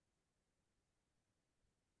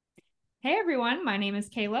Hey everyone, my name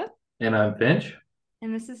is Kayla, And I'm Finch.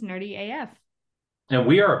 and this is Nerdy AF. And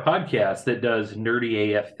we are a podcast that does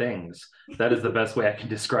nerdy AF things. That is the best way I can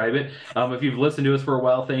describe it. If you've listened to us for a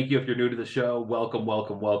while, thank you. If you're new to the show, welcome,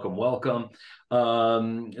 welcome, welcome, welcome.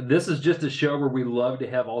 This is just a show where we love to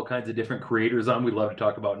have all kinds of different creators on. We love to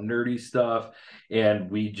talk about nerdy stuff,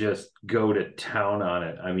 and we just go to town on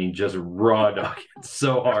it. I mean, just raw dog. It's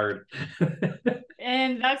so hard.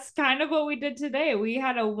 And that's kind of what we did today. We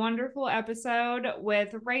had a wonderful episode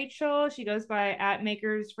with Rachel. She goes by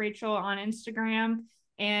 @Makers Rachel on Instagram,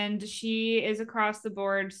 and she is across the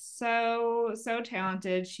board so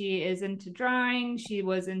talented. She is into drawing, she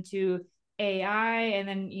was into AI, and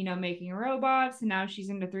then making robots, and now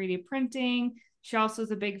she's into 3D printing. She also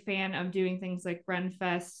is a big fan of doing things like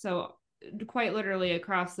Renfest. So quite literally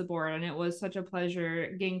across the board. And it was such a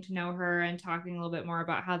pleasure getting to know her and talking a little bit more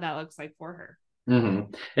about how that looks like for her.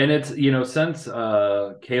 And it's, since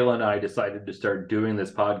Kayla and I decided to start doing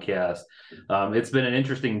this podcast, it's been an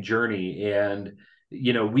interesting journey. And,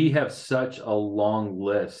 we have such a long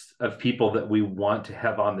list of people that we want to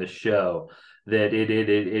have on the show that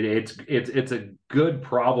it's a good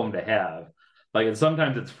problem to have. Like, and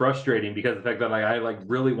sometimes it's frustrating because the fact that I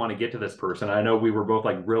really want to get to this person. I know we were both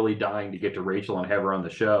really dying to get to Rachel and have her on the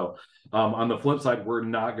show. On the flip side, we're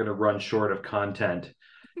not going to run short of content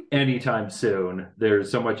anytime soon. There's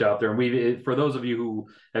so much out there, and for those of you who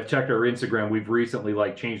have checked our Instagram, we've recently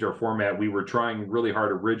changed our format. We were trying really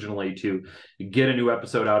hard originally to get a new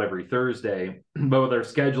episode out every Thursday, but with our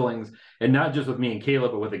schedulings, and not just with me and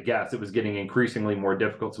Caleb, but with a guest, it was getting increasingly more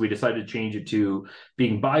difficult. So we decided to change it to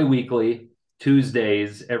being bi-weekly,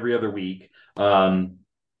 Tuesdays every other week. And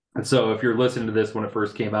so if you're listening to this when it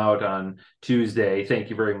first came out on Tuesday, thank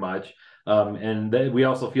you very much. And we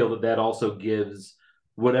also feel that also gives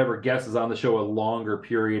whatever guest is on the show a longer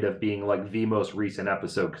period of being the most recent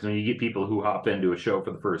episode. Because when you get people who hop into a show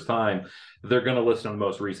for the first time, they're going to listen to the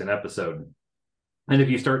most recent episode. And if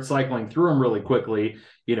you start cycling through them really quickly,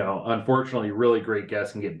 unfortunately, really great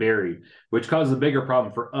guests can get buried, which causes a bigger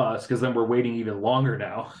problem for us because then we're waiting even longer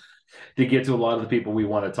now to get to a lot of the people we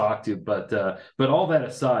want to talk to. But all that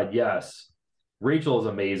aside, yes, Rachel is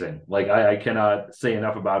amazing. I cannot say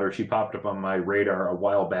enough about her. She popped up on my radar a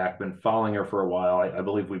while back. Been following her for a while. I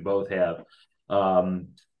believe we both have. And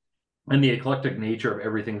the eclectic nature of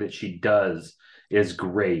everything that she does is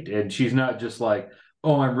great. And she's not just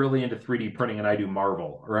oh, I'm really into 3D printing and I do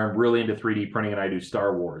Marvel, or I'm really into 3D printing and I do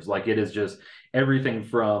Star Wars. It is just everything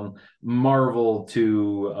from Marvel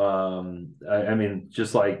to, I mean,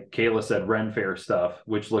 just like Kayla said, Ren Fair stuff,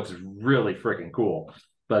 which looks really freaking cool.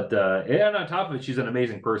 But and on top of it, she's an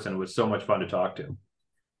amazing person. It was so much fun to talk to.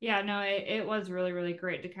 Yeah, no, it was really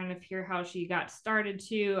great to kind of hear how she got started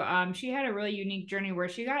too. She had a really unique journey where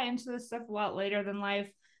she got into this stuff a lot later than life,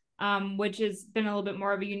 which has been a little bit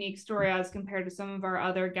more of a unique story as compared to some of our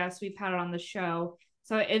other guests we've had on the show.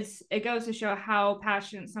 So it goes to show how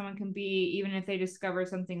passionate someone can be even if they discover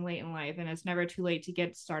something late in life, and it's never too late to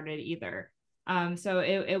get started either. So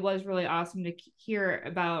it was really awesome to hear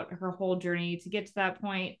about her whole journey to get to that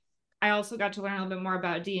point. I also got to learn a little bit more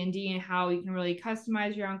about D&D and how you can really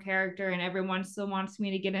customize your own character, and everyone still wants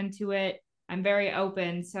me to get into it. I'm very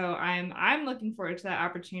open, so I'm looking forward to that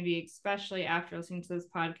opportunity, especially after listening to this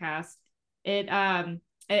podcast. It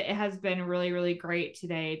has been really great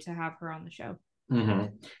today to have her on the show.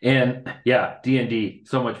 And yeah, D&D,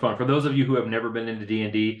 so much fun. For those of you who have never been into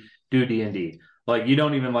D&D, do D&D. You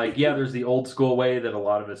don't even yeah, there's the old school way that a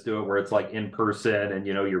lot of us do it where it's in person and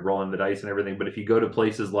you're rolling the dice and everything. But if you go to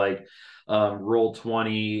places like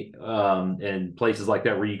Roll20 and places like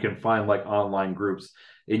that where you can find online groups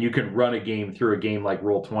and you can run a game through a game like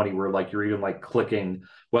Roll20 where you're even clicking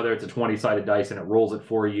whether it's a 20-sided dice and it rolls it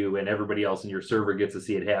for you and everybody else in your server gets to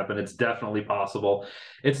see it happen. It's definitely possible.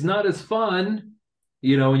 It's not as fun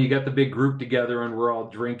when you got the big group together and we're all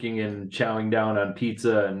drinking and chowing down on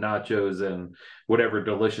pizza and nachos and whatever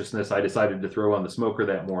deliciousness I decided to throw on the smoker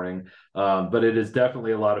that morning. But it is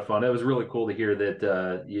definitely a lot of fun. It was really cool to hear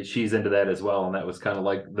that she's into that as well. And that was kind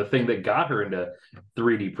of the thing that got her into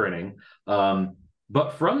 3D printing.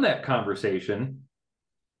 But from that conversation,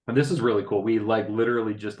 and this is really cool. We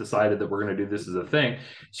literally just decided that we're going to do this as a thing.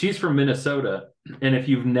 She's from Minnesota. And if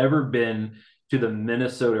you've never been to the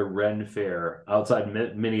Minnesota Ren Fair outside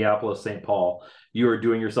Minneapolis, St. Paul, you are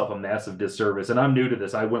doing yourself a massive disservice. And I'm new to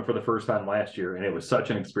this. I went for the first time last year, and it was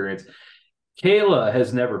such an experience. Kayla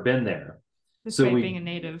has never been there. Despite being a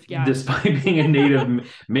native, yeah. Despite being a native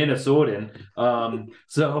Minnesotan.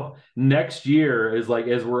 So next year is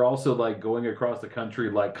as we're also going across the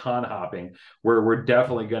country, con hopping, where we're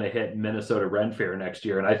definitely going to hit Minnesota Ren Fair next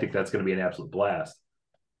year. And I think that's going to be an absolute blast.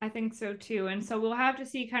 I think so too. And so we'll have to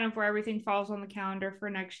see kind of where everything falls on the calendar for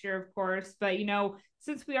next year, of course. But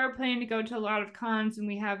since we are planning to go to a lot of cons and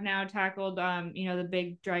we have now tackled the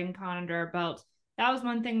big Dragon Con under our belt, that was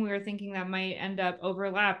one thing we were thinking that might end up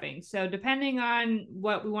overlapping. So depending on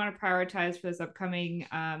what we want to prioritize for this upcoming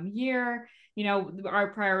year, our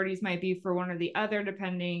priorities might be for one or the other,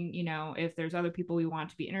 depending, if there's other people we want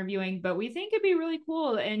to be interviewing. But we think it'd be really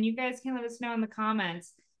cool. And you guys can let us know in the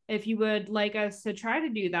comments if you would like us to try to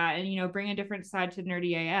do that and bring a different side to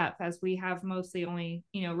Nerdy AF, as we have mostly only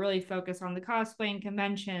really focused on the cosplay and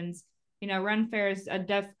conventions. Ren Fair is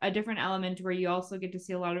a different element where you also get to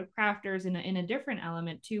see a lot of crafters in a different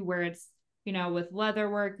element too, where it's with leather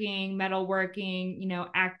working, metal working,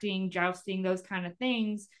 acting, jousting, those kind of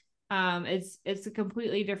things. It's a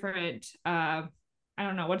completely different I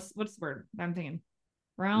don't know what's the word I'm thinking,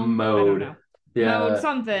 realm, I don't Mode. know, mode, Yeah.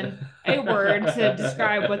 something, a word to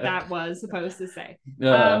describe what that was supposed to say.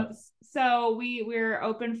 Uh, So we're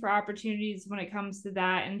open for opportunities when it comes to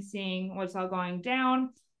that and seeing what's all going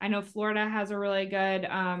down. I know Florida has a really good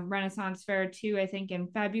Renaissance fair too, I think in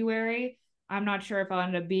February. I'm not sure if I'll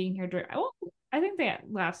end up being here I think they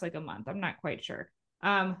last like a month, I'm not quite sure.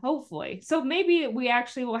 Hopefully, so maybe we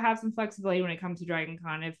actually will have some flexibility when it comes to Dragon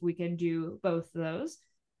Con if we can do both of those.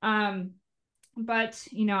 But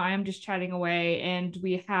I'm just chatting away, and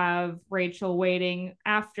we have Rachel waiting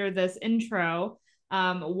after this intro.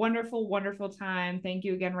 Wonderful, wonderful time. Thank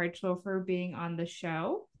you again, Rachel, for being on the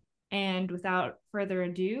show. And without further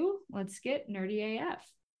ado, let's get Nerdy AF.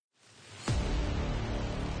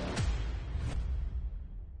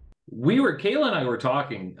 Kayla and I were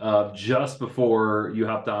talking just before you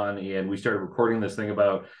hopped on and we started recording this thing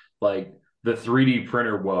about like the 3D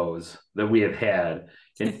printer woes that we have had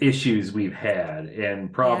and issues we've had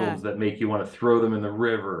and problems that make you want to throw them in the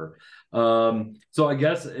river. So I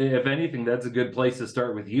guess if anything, that's a good place to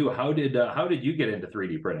start with you. How did you get into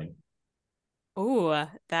 3D printing? Oh,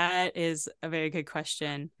 that is a very good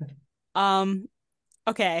question.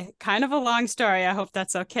 Okay, kind of a long story. I hope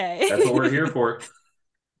that's okay. That's what we're here for.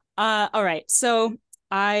 All right. So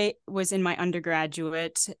I was in my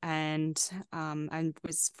undergraduate and I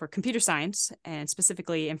was for computer science and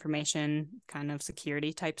specifically information kind of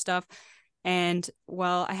security type stuff. And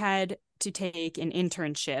well, I had to take an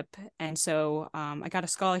internship. And so I got a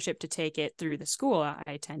scholarship to take it through the school I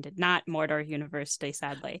attended, not Mordor University,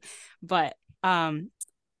 sadly. But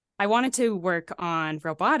I wanted to work on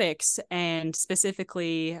robotics and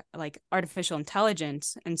specifically like artificial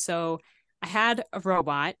intelligence. And so I had a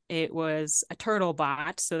robot. It was a turtle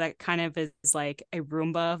bot. So that kind of is like a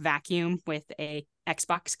Roomba vacuum with a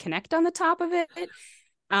Xbox Kinect on the top of it.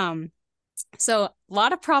 So a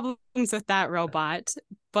lot of problems with that robot,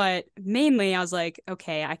 but mainly I was like,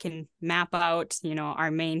 okay, I can map out,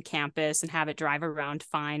 our main campus and have it drive around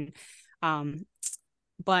fine.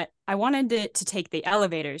 But I wanted it to take the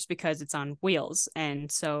elevators because it's on wheels.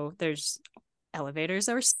 And so there's elevators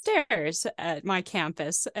or stairs at my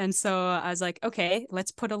campus. And so I was like, okay,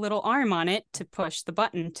 let's put a little arm on it to push the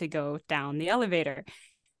button to go down the elevator.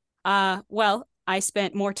 Well, I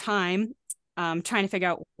spent more time trying to figure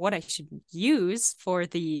out what I should use for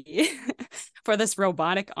the for this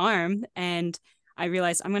robotic arm. And I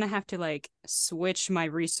realized I'm gonna have to like switch my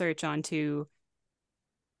research onto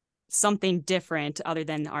something different other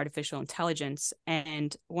than artificial intelligence.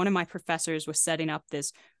 And one of my professors was setting up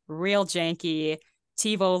this real janky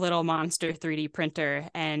TiVo little monster 3D printer,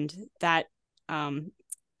 and that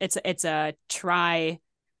it's a tri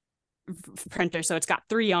printer, so it's got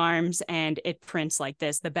 3 arms and it prints like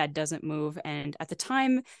this. The bed doesn't move, and at the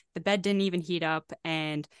time the bed didn't even heat up.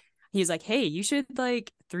 And he's like, hey, you should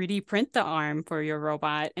like 3D print the arm for your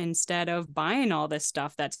robot instead of buying all this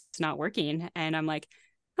stuff that's not working. And I'm like,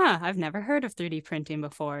 I've never heard of 3D printing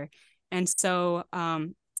before. And so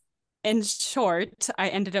in short, I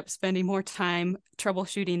ended up spending more time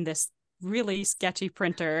troubleshooting this really sketchy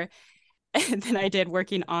printer than I did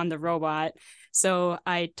working on the robot. So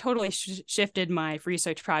I totally shifted my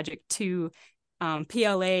research project to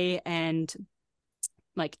PLA and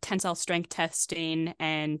like tensile strength testing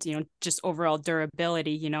and, just overall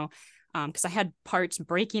durability, because I had parts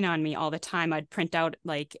breaking on me all the time. I'd print out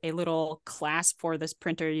like a little clasp for this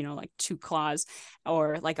printer, like 2 claws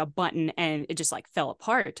or like a button, and it just like fell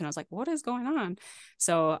apart. And I was like, what is going on?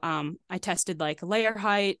 So I tested like layer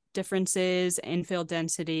height differences, infill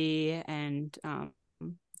density, and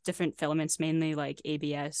different filaments, mainly like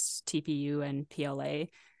ABS, TPU, and PLA.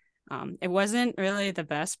 It wasn't really the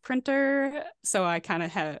best printer, so I kind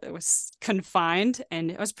of was confined,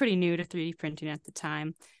 and it was pretty new to 3D printing at the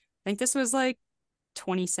time. I think this was like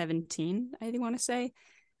 2017, I want to say.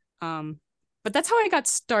 but that's how I got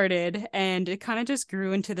started, and it kind of just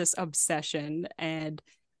grew into this obsession. And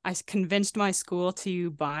I convinced my school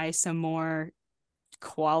to buy some more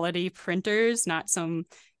quality printers, not some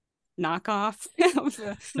knockoff,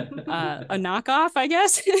 a knockoff, I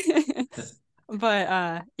guess.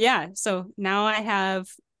 But yeah, so now I have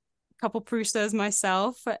a couple Prusas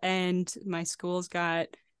myself, and my school's got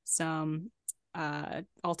some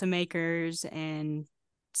Ultimakers and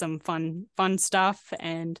some fun stuff,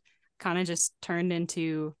 and kind of just turned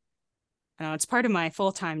into it's part of my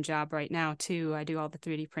full-time job right now too. I do all the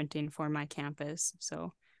 3D printing for my campus,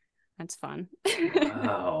 so that's fun.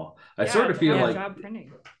 Wow. I Yeah, sort of it's a feel real like, job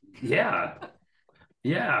printing. yeah,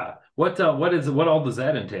 yeah. What all does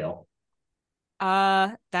that entail?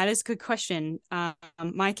 That is a good question.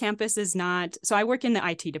 My campus is not, so I work in the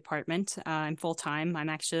IT department. I'm full time. I'm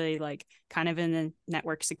actually like kind of in the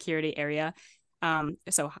network security area.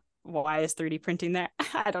 So why is 3D printing there?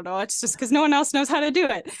 I don't know. It's just because no one else knows how to do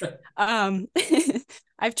it.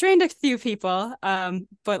 I've trained a few people,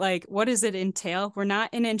 but like, what does it entail? We're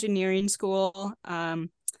not in engineering school.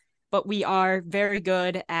 But we are very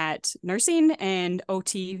good at nursing and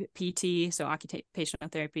OT, PT, so occupational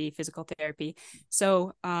therapy, physical therapy.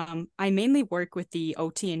 So I mainly work with the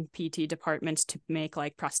OT and PT departments to make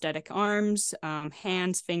like prosthetic arms,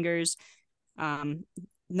 hands, fingers,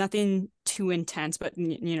 nothing too intense, but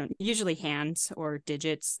usually hands or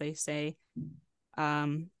digits, they say.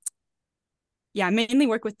 Yeah, I mainly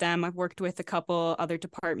work with them. I've worked with a couple other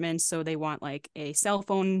departments, so they want like a cell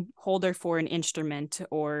phone holder for an instrument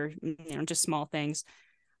or just small things.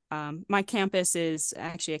 My campus is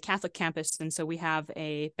actually a Catholic campus, and so we have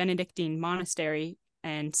a Benedictine monastery,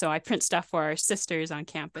 and so I print stuff for our sisters on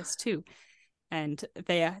campus too. And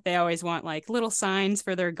they always want like little signs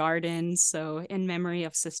for their gardens, so in memory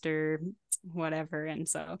of sister whatever, and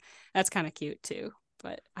so that's kind of cute too.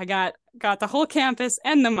 But I got the whole campus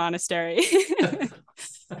and the monastery.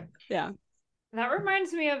 Yeah. That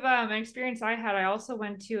reminds me of an experience I had. I also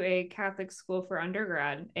went to a Catholic school for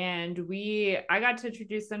undergrad, and I got to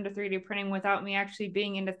introduce them to 3D printing without me actually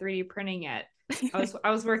being into 3D printing yet. I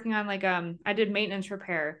was working on like I did maintenance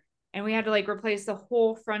repair, and we had to like replace the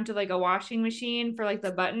whole front of like a washing machine for like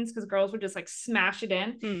the buttons because girls would just like smash it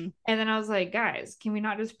in. And then I was like, guys, can we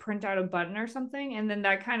not just print out a button or something? And then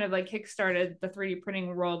that kind of like kickstarted the 3D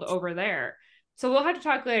printing world over there. So we'll have to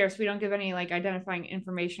talk later so we don't give any like identifying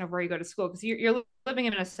information of where you go to school because you're living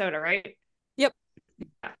in Minnesota, right? Yep.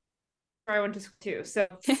 Yeah. Where I went to school too. So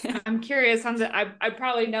I'm curious on the I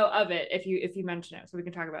probably know of it if you mention it, so we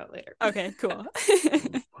can talk about it later. Okay, cool.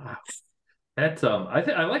 Wow. That's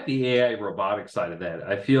I like the AI robotics side of that.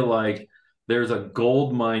 I feel like there's a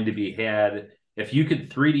gold mine to be had if you could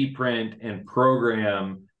 3D print and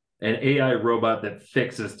program an AI robot that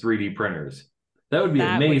fixes 3D printers. That would be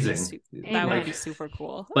amazing. That would be super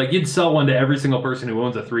cool. Like you'd sell one to every single person who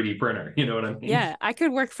owns a 3D printer. You know what I mean? Yeah, I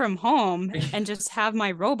could work from home and just have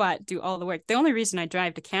my robot do all the work. The only reason I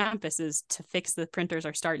drive to campus is to fix the printers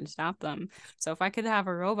or start and stop them. So if I could have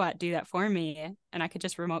a robot do that for me and I could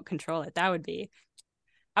just remote control it, I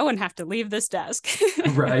wouldn't have to leave this desk.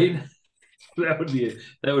 Right? That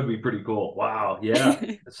would be pretty cool. Wow. Yeah.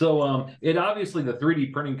 So it obviously the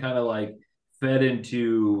 3D printing kind of like fed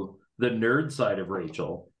into the nerd side of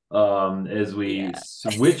Rachel. As we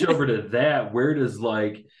switch over to that, where does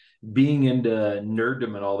like being into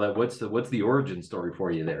nerddom and all that, what's the origin story for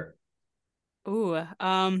you there? Ooh,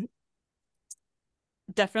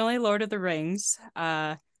 definitely Lord of the Rings.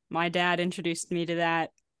 My dad introduced me to that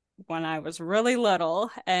when I was really little,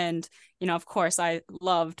 and of course I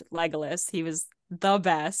loved Legolas. He was the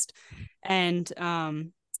best. And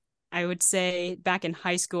I would say back in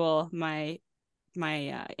high school, my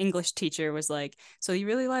English teacher was like, so you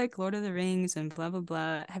really like Lord of the Rings and blah blah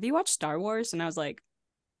blah, have you watched Star Wars? And I was like,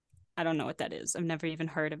 I don't know what that is, I've never even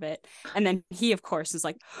heard of it. And then he of course is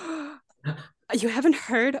like, you haven't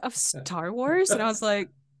heard of Star Wars? And I was like,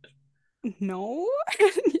 no.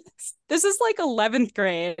 This is like 11th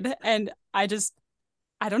grade, and I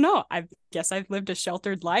don't know, I guess I've lived a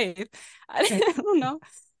sheltered life. I don't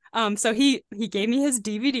know. So he gave me his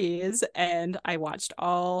DVDs, and I watched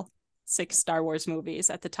all 6 Star Wars movies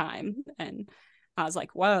at the time, and I was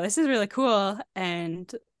like, wow, this is really cool.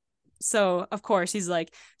 And so of course he's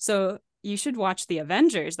like, so you should watch the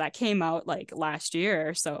Avengers that came out like last year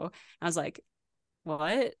or so. I was like,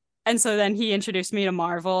 what? And so then he introduced me to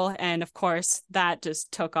Marvel, and of course that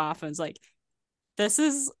just took off. And was like, this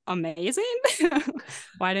is amazing.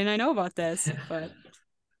 Why didn't I know about this? But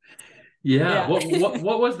yeah.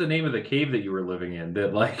 What was the name of the cave that you were living in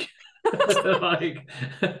that like Like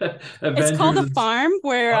It's called a Avengers. farm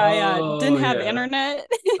where I Oh didn't have yeah. internet.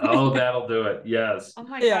 Oh, that'll do it. Yes. Oh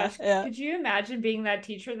my Yeah, gosh. yeah. Could you imagine being that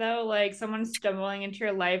teacher though? Like someone stumbling into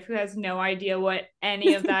your life who has no idea what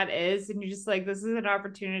any of that is, and you're just like, this is an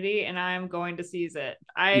opportunity and I'm going to seize it.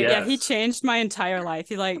 I Yeah, he Yes. changed my entire life.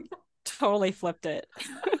 He like totally flipped it.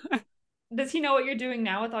 Does he know what you're doing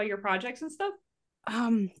now with all your projects and stuff?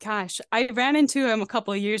 Gosh, I ran into him a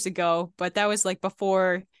couple of years ago, but that was like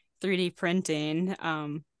before 3D printing.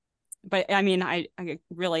 But I mean, I get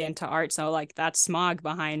really into art, so like that's Smog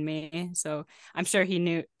behind me. So I'm sure he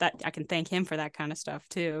knew that I can thank him for that kind of stuff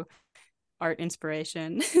too. Art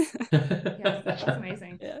inspiration. Yes, that's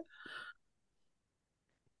amazing. Yeah.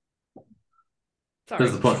 This is Sorry.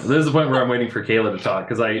 the point. This is the point where I'm waiting for Kayla to talk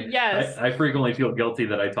because Yes. I frequently feel guilty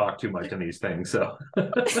that I talk too much in these things. So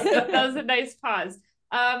That was a nice pause.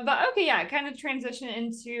 But okay, yeah, kind of transition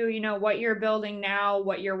into, what you're building now,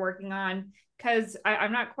 what you're working on. Because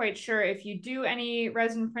I'm not quite sure if you do any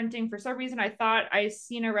resin printing. For some reason, I thought I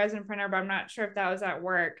seen a resin printer, but I'm not sure if that was at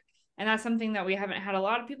work. And that's something that we haven't had a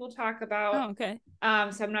lot of people talk about. Oh, okay.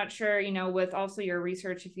 So I'm not sure, with also your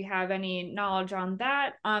research, if you have any knowledge on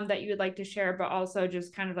that, that you would like to share, but also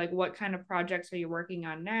just kind of like what kind of projects are you working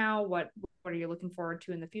on now? What are you looking forward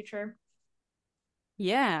to in the future?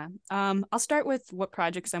 Yeah. I'll start with what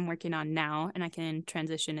projects I'm working on now, and I can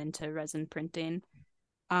transition into resin printing.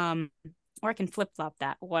 Um, or I can flip-flop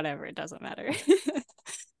that, whatever, it doesn't matter.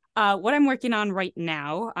 What I'm working on right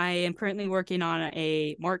now, I am currently working on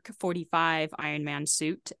a Mark 45 Iron Man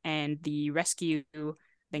suit and the Rescue, I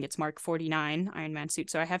think it's Mark 49 Iron Man suit.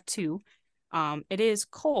 So I have two. It is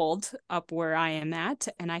cold up where I am at,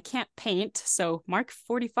 and I can't paint. So Mark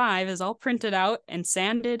 45 is all printed out and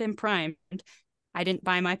sanded and primed. I didn't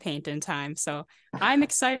buy my paint in time, so I'm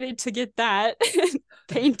excited to get that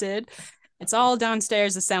painted. It's all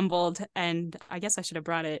downstairs assembled, and I guess I should have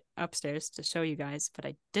brought it upstairs to show you guys, but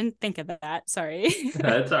I didn't think of that. Sorry.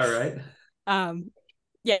 that's all right. um,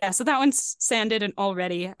 yeah, so that one's sanded and all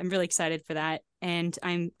ready. I'm really excited for that. And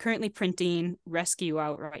I'm currently printing Rescue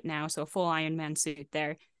out right now, so a full Iron Man suit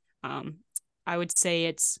there. Um, I would say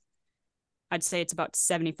I'd say it's about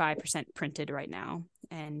 75% printed right now,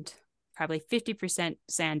 and probably 50%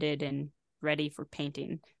 sanded and ready for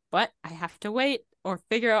painting. But I have to wait or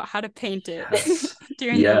figure out how to paint it Yes.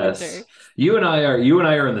 during the winter. Yes. You and I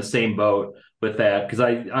are in the same boat with that because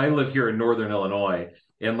I live here in Northern Illinois,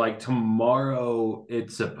 and like tomorrow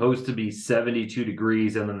it's supposed to be 72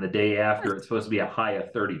 degrees, and then the day after it's supposed to be a high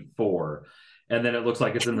of 34. And then it looks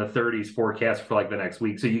like it's in the 30s forecast for like the next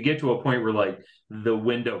week. So you get to a point where like the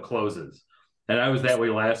window closes. And I was that way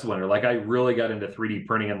last winter. Like I really got into 3D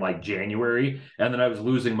printing in like January, and then I was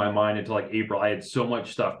losing my mind until like April. I had so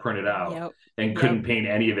much stuff printed out Yep. and Yep. couldn't paint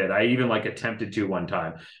any of it. I even like attempted to one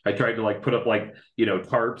time. I tried to like put up like,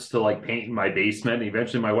 tarps to like paint in my basement. And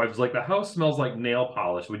eventually my wife was like, the house smells like nail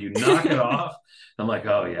polish. Would you knock it off? I'm like,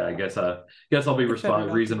 oh yeah, guess I'll be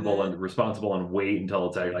reasonable and responsible and wait until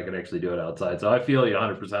I can actually do it outside. So I feel you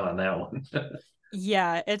 100% on that one.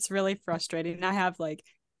 Yeah, it's really frustrating. I have like,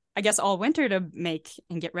 I guess all winter to make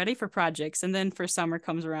and get ready for projects. And then for summer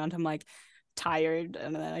comes around, I'm like tired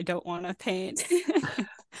and then I don't want to paint.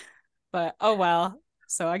 But oh well.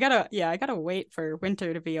 So I gotta wait for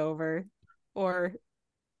winter to be over. Or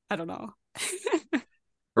I don't know.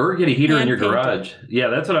 Or get a heater in And your paint it. garage. Yeah,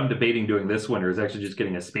 that's what I'm debating doing this winter is actually just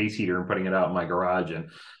getting a space heater and putting it out in my garage. And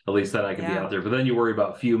at least then I can be Yeah. out there. But then you worry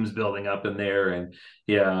about fumes building up in there. And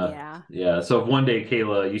yeah, Yeah. yeah. So if one day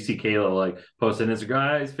you see Kayla like posting Instagram,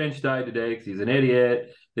 guys, Finch died today because he's an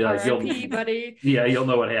idiot. Like, R.I.P. buddy. yeah, you'll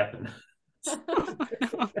know what happened. Oh,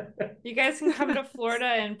 no. You guys can come to Florida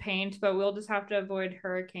and paint, but we'll just have to avoid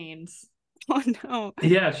hurricanes. Oh no.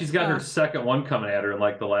 Yeah, she's got her Oh, second one coming at her in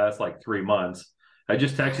like the last like 3 months. I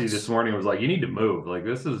just texted you this morning and was like, you need to move. Like,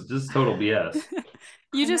 this is just total BS.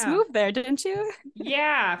 you I just know. moved there, didn't you?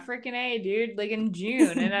 Yeah, freaking A, dude. Like in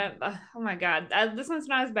June. And oh my God. This one's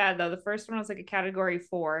not as bad though. The first one was like a category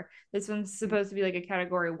 4. This one's supposed to be like a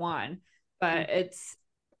category 1. But it's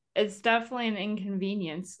definitely an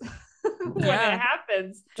inconvenience when it Yeah,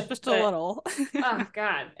 happens. just a But little. oh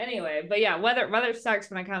God. Anyway, but yeah, weather sucks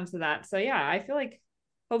when it comes to that. So yeah, I feel like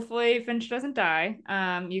hopefully Finch doesn't die.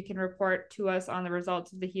 You can report to us on the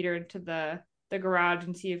results of the heater into the garage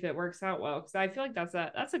and see if it works out well. Because I feel like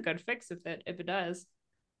that's a good fix if it does.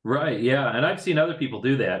 Right. Yeah. And I've seen other people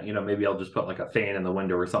do that. Maybe I'll just put like a fan in the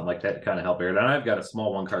window or something like that to kind of help air it. And I've got a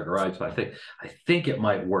small 1-car garage, so I think it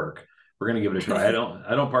might work. We're gonna give it a try. I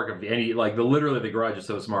don't park any like literally the garage is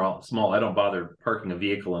so small. I don't bother parking a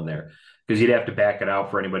vehicle in there because you'd have to back it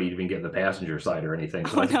out for anybody to even get in the passenger side or anything.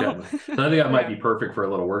 So Oh no. I think that might be perfect for a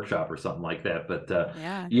little workshop or something like that. But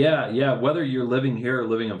Yeah. yeah. Whether you're living here or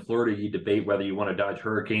living in Florida, you debate whether you want to dodge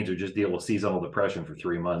hurricanes or just deal with seasonal depression for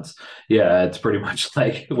 3 months. Yeah, it's pretty much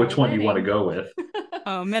like which one you want to go with.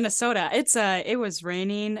 Oh, Minnesota. It was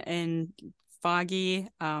raining and foggy.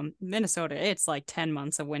 Minnesota, it's like 10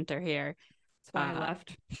 months of winter here. That's why I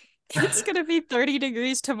left. It's gonna be 30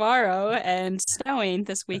 degrees tomorrow and snowing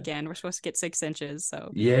this weekend. We're supposed to get 6 inches.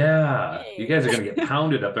 So Yeah, you yay. guys are going to get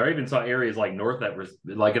pounded up there. I even saw areas like north that were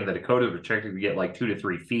like in the Dakotas were projected to get like 2 to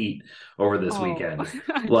 3 feet over this weekend.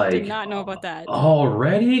 I did Like not know about that.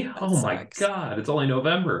 already? That Oh my sucks. God, it's only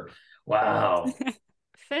November. Wow.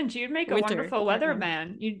 Finch, you'd make a Winter. wonderful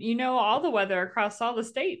weatherman. You know all the weather across all the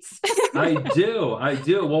states. I do.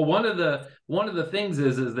 Well, one of the things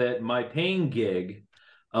is that my paying gig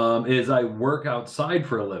is I work outside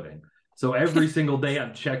for a living. So every single day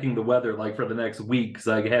I'm checking the weather like for the next week because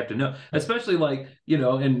I have to know, especially like,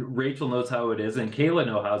 and Rachel knows how it is and Kayla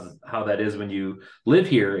knows how that is when you live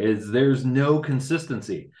here is there's no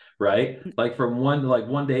consistency, right? Like from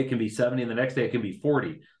one day it can be 70 and the next day it can be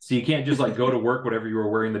 40. So you can't just like go to work whatever you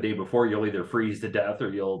were wearing the day before. You'll either freeze to death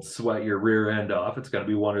or you'll sweat your rear end off. It's going to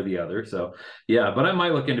be one or the other. So yeah, but I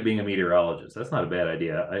might look into being a meteorologist. That's not a bad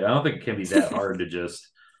idea. I don't think it can be that hard to just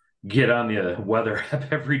get on the weather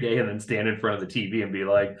app every day and then stand in front of the TV and be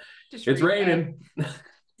like, it's raining.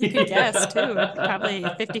 You could guess too. Probably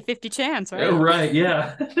 50-50 chance, right? Right.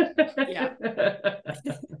 Yeah. Yeah.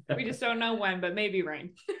 We just don't know when, but maybe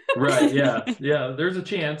rain. Right. Yeah. Yeah. There's a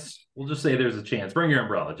chance. We'll just say there's a chance. Bring your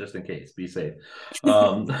umbrella just in case. Be safe.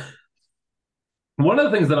 One of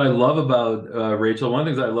the things that I love about Rachel, one of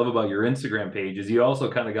the things I love about your Instagram page is you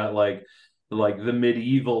also kind of got like the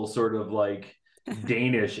medieval sort of like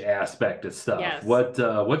Danish aspect of stuff. Yes.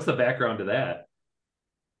 What's the background to that?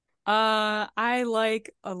 I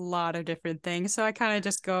like a lot of different things, so I kind of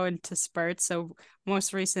just go into spurts. So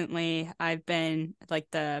most recently, I've been like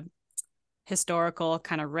the historical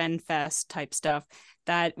kind of Renfest type stuff.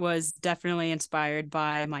 That was definitely inspired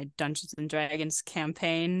by my Dungeons and Dragons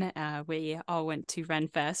campaign. We all went to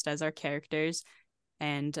Renfest as our characters,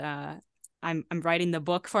 and I'm writing the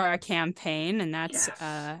book for our campaign, and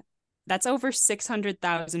that's over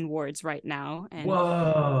 600,000 words right now. And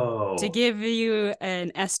whoa! To give you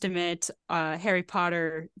an estimate, Harry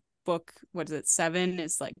Potter book, what is it, 7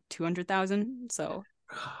 is like 200,000. So,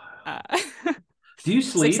 do you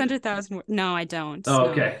sleep? 600,000. No, I don't. Oh, no.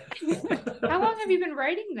 okay. How long have you been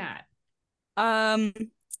writing that?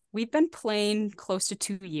 We've been playing close to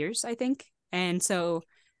 2 years, I think. And so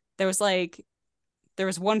there was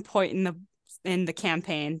one point in the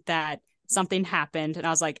campaign that something happened, and I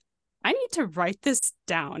was like, I need to write this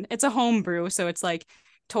down. It's a homebrew, so it's like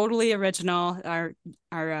totally original.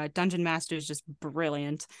 Our dungeon master is just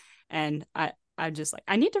brilliant, and I'm just like,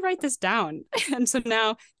 I need to write this down. And so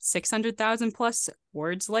now 600,000 plus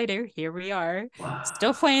words later, here we are. Wow.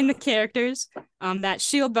 Still playing the characters. That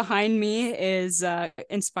shield behind me is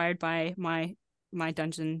inspired by my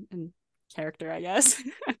dungeon and character, I guess.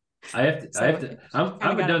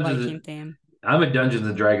 I'm a Dungeons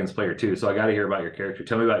and Dragons player too, so I got to hear about your character.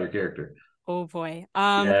 Tell me about your character. Oh boy.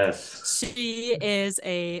 Yes. She is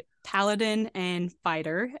a paladin and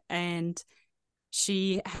fighter, and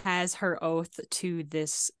she has her oath to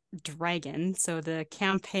this dragon. So the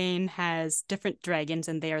campaign has different dragons,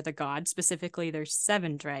 and they are the gods. Specifically, there's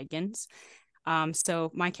 7 dragons.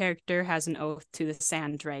 So my character has an oath to the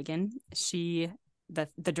sand dragon. The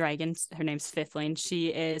dragon, her name's Fifthling. She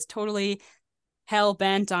is totally hell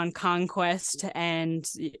bent on conquest, and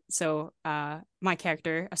so my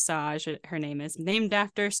character Asajj, her name is named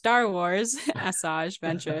after Star Wars, Asajj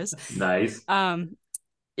Ventress. Nice.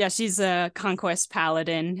 Yeah, she's a conquest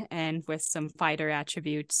paladin and with some fighter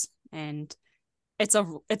attributes, and it's a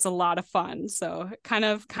lot of fun. So kind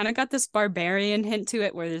of got this barbarian hint to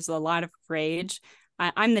it where there's a lot of rage.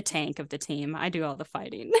 I'm the tank of the team. I do all the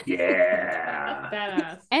fighting. Yeah.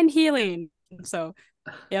 Badass. And healing. So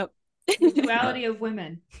yep. The duality of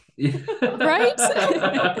women. Right?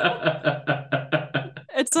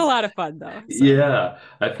 It's a lot of fun though. So. Yeah,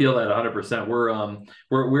 I feel that 100%. We're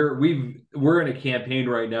in a campaign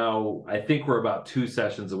right now. I think we're about 2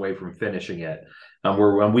 sessions away from finishing it.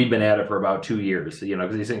 We've been at it for about 2 years,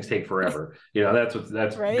 because these things take forever.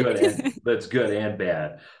 That's right? Good. That's good and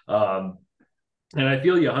bad. And I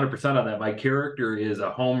feel you 100% on that. My character is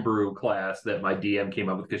a homebrew class that my DM came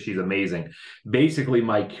up with because she's amazing. Basically,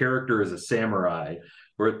 my character is a samurai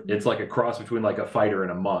where it's like a cross between like a fighter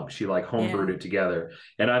and a monk. She like homebrewed it together,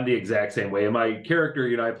 and I'm the exact same way. And my character,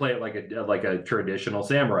 I play it like a traditional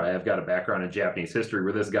samurai. I've got a background in Japanese history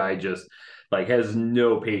where this guy just like has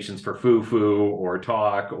no patience for foo-foo or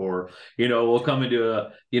talk, or we'll come into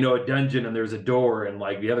a dungeon and there's a door, and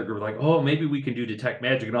like the other group are like, oh, maybe we can do detect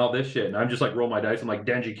magic and all this shit, and I'm just like roll my dice. I'm like,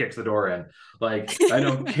 Denji kicks the door in. Like, I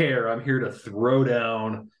don't care. I'm here to throw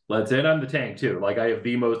down. Let's in. I'm the tank too. Like, I have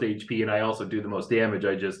the most HP and I also do the most damage.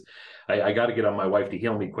 I got to get on my wife to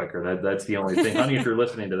heal me quicker. That's the only thing. Honey, if you're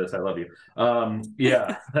listening to this, I love you.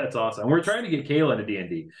 Yeah, that's awesome. We're trying to get Kayla into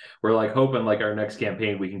D&D. We're like hoping like our next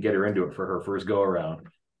campaign we can get her into it for her first go around.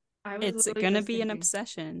 It's gonna be an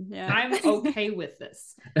obsession. Yeah, I'm okay with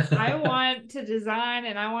this. I want to design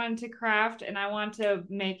and I want to craft and I want to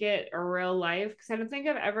make it a real life, because I don't think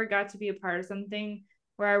I've ever got to be a part of something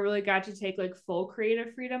where I really got to take like full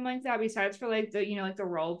creative freedom like that, besides for like the like the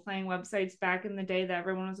role playing websites back in the day that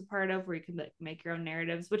everyone was a part of, where you could like make your own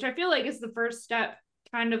narratives, which I feel like is the first step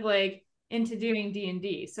kind of like into doing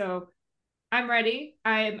D&D. So I'm ready.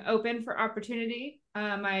 I'm open for opportunity.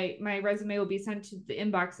 My resume will be sent to the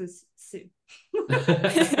inboxes soon.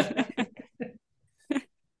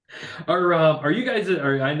 Are you guys?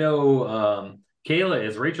 I know Kayla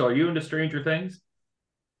is. Rachel, are you into Stranger Things?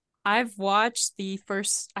 I've watched the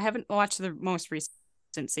first. I haven't watched the most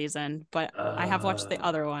recent season, but I have watched the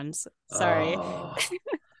other ones. Sorry.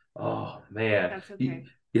 Oh man. That's okay.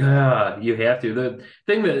 Yeah, you have to. The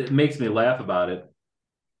thing that makes me laugh about it,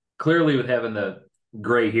 clearly with having the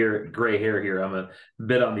gray hair here, I'm a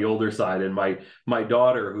bit on the older side, and my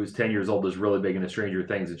daughter, who's 10 years old, is really big into Stranger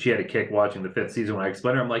Things, and she had a kick watching the 5th season. When I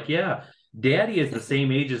explained her, I'm like, yeah, Daddy is the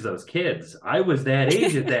same age as those kids. I was that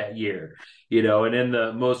age at that year. And in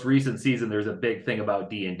the most recent season, there's a big thing about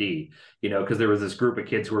D&D, because there was this group of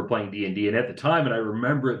kids who were playing D&D. And at the time, and I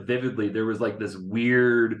remember it vividly, there was like this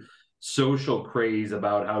weird social craze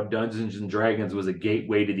about how Dungeons and Dragons was a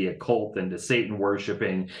gateway to the occult and to Satan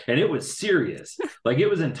worshiping. And it was serious. Like, it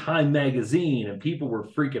was in Time magazine and people were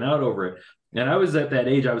freaking out over it. And I was at that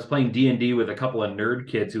age, I was playing D&D with a couple of nerd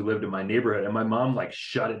kids who lived in my neighborhood, and my mom like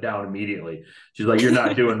shut it down immediately. She's like, you're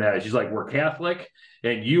not doing that. She's like, we're Catholic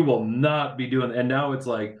and you will not be doing. And now it's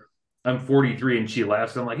like, I'm 43 and she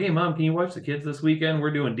laughs. I'm like, hey mom, can you watch the kids this weekend?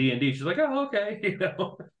 We're doing D&D. She's like, oh, okay.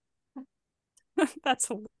 That's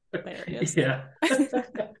hilarious. Yeah.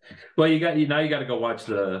 Well, you got to go watch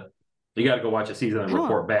a season and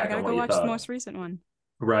report back on what you thought. I gotta go watch the most recent one.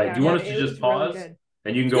 Right. Yeah, do you want us to just pause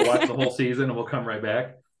and you can go watch the whole season and we'll come right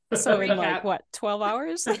back? So in like what, 12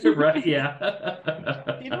 hours? Right. Yeah.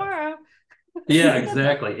 See you tomorrow. Yeah,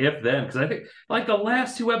 exactly. If then, because I think like the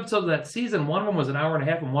last 2 episodes of that season, one of them was an hour and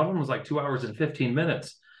a half and one of them was like 2 hours and 15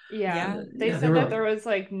 minutes. Yeah. They said that there was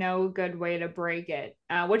like no good way to break it,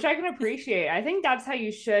 which I can appreciate. I think that's how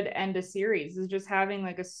you should end a series, is just having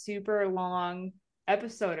like a super long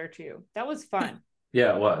episode or 2. That was fun.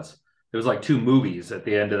 Yeah, it was. It was like 2 movies at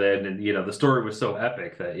the end of it, and the story was so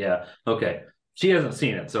epic that okay. She hasn't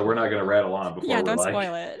seen it, so we're not going to rattle on before. Yeah, don't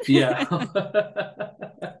spoil it. Yeah.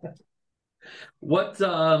 What?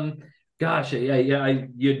 Gosh, yeah.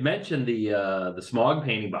 You'd mentioned the smog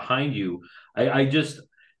painting behind you.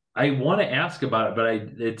 I want to ask about it, but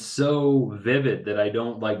it's so vivid that I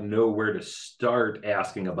don't like know where to start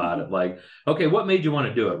asking about it. Like, okay, what made you want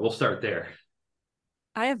to do it? We'll start there.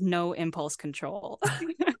 I have no impulse control.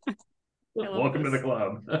 Welcome to the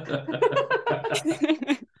club.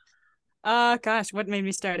 Gosh, what made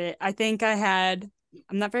me start it? I think I'm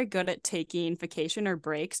not very good at taking vacation or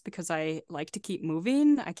breaks because I like to keep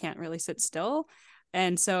moving. I can't really sit still.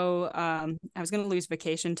 And so I was going to lose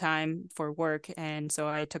vacation time for work. And so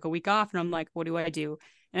I took a week off and I'm like, what do I do?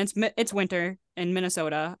 And it's winter in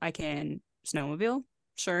Minnesota. I can snowmobile.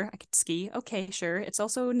 Sure. I could ski. Okay, sure. It's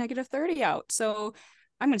also -30 out. So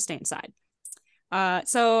I'm going to stay inside.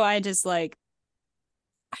 So I just like,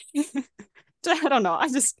 I don't know.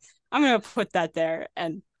 I'm going to put that there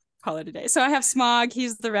and call it a day. So I have Smog.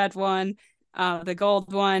 He's the red one. The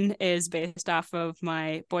gold one is based off of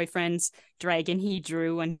my boyfriend's dragon he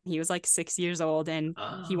drew when he was like 6 years old. And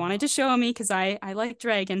he wanted to show me because I like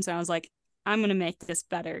dragons. So I was like, I'm going to make this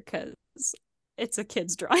better because it's a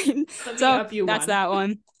kid's drawing. So that's that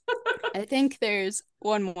one. I think there's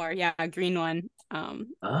one more. Yeah, a green one.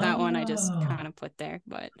 That one I just kind of put there.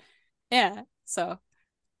 But yeah, so.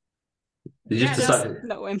 You just decided.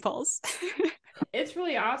 No impulse. It's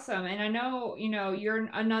really awesome. And I know, you're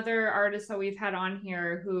another artist that we've had on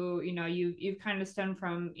here who, you've kind of stemmed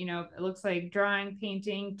from, it looks like drawing,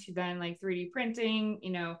 painting to then like 3D printing,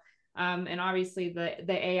 and obviously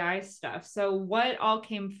the AI stuff. So what all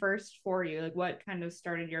came first for you? Like what kind of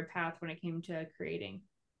started your path when it came to creating?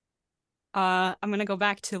 I'm gonna go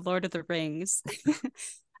back to Lord of the Rings.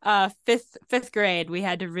 Fifth grade, we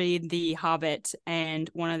had to read The Hobbit, and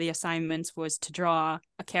one of the assignments was to draw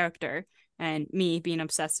a character. And me, being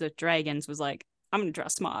obsessed with dragons, was like, I'm gonna draw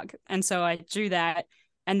Smog. And so I drew that.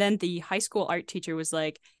 And then the high school art teacher was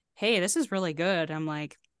like, hey, this is really good. I'm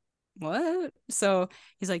like, what? So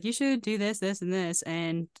he's like, you should do this, this, and this.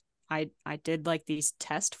 And I did like these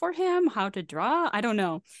tests for him, how to draw. I don't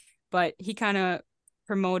know. But he kind of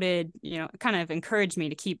promoted, kind of encouraged me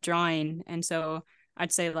to keep drawing. And so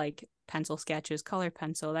I'd say like pencil sketches, color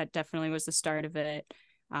pencil, that definitely was the start of it.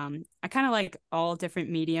 I kind of like all different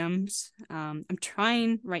mediums. I'm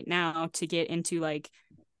trying right now to get into like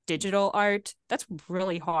digital art. That's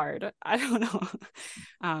really hard. I don't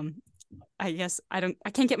know. I guess I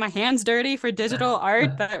can't get my hands dirty for digital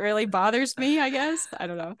art. That really bothers me, I guess. I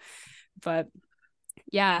don't know. But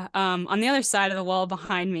yeah, on the other side of the wall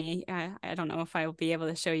behind me, I don't know if I will be able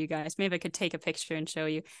to show you guys. Maybe I could take a picture and show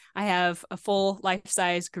you. I have a full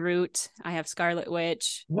life-size Groot. I have Scarlet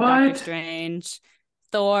Witch, Doctor Strange,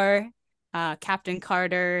 Thor, Captain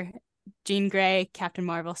Carter, Jean Grey, Captain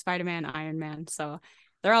Marvel, Spider-Man, Iron Man. So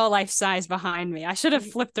they're all life-size behind me. I should have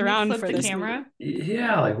flipped around for this camera.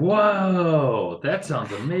 Yeah, like, whoa, that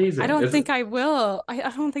sounds amazing. I don't think I will.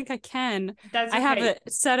 I don't think I can. That's okay. I have it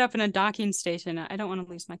set up in a docking station. I don't want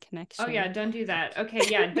to lose my connection. Oh yeah, don't do that. Okay,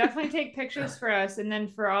 yeah, definitely take pictures for us. And then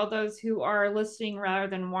for all those who are listening rather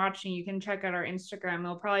than watching, you can check out our Instagram.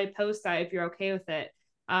 We'll probably post that if you're okay with it.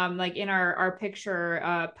 Like in our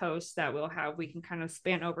picture post that we'll have, we can kind of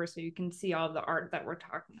span over so you can see all the art that we're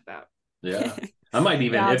talking about. Yeah. I might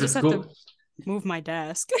even, if it's cool, move my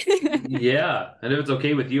desk. Yeah, and if it's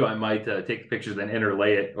okay with you, I might take the pictures and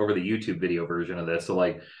interlay it over the YouTube video version of this. So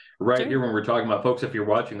like here when we're talking about, folks, if you're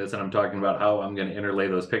watching this and I'm talking about how I'm going to interlay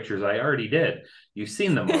those pictures, I already did. You've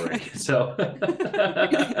seen them already. So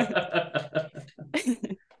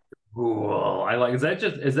cool. I like, is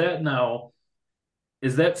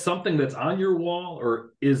that something that's on your wall,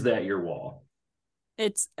 or is that your wall?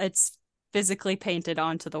 It's physically painted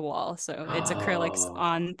onto the wall. So it's acrylics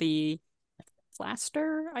on the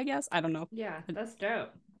plaster, I guess. I don't know. Yeah, that's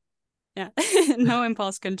dope. Yeah. No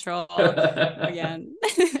impulse control again.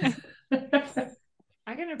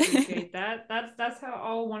 I can appreciate that. That's how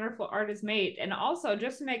all wonderful art is made. And also,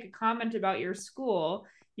 just to make a comment about your school,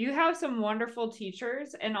 you have some wonderful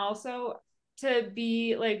teachers, and also to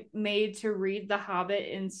be like made to read The Hobbit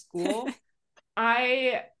in school.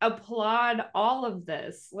 I applaud all of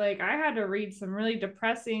this. Like, I had to read some really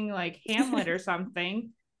depressing, like Hamlet or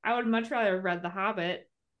something. I would much rather have read The Hobbit.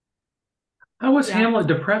 How was Hamlet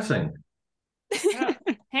depressing?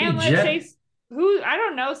 Hamlet, who, I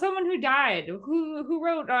don't know, someone who died. Who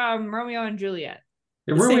wrote Romeo and Juliet?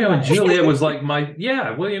 Romeo and Juliet was like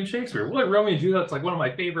William Shakespeare. Well, Romeo and Juliet's like one of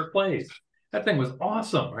my favorite plays. That thing was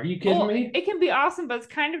awesome. Are you kidding me? It can be awesome, but it's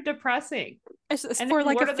kind of depressing. For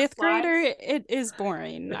like a fifth grader, it is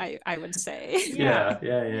boring, I would say. Yeah.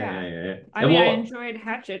 I mean, I enjoyed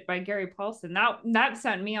Hatchet by Gary Paulson. That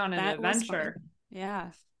sent me on an adventure.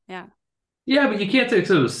 Yeah. Yeah, but you can't say it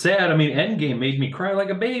was sad. I mean, Endgame made me cry like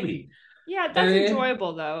a baby. Yeah, that's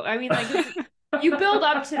enjoyable though. I mean, like you build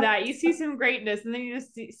up to that, you see some greatness, and then you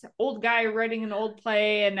just see old guy writing an old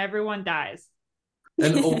play, and everyone dies.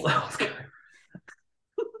 An old guy.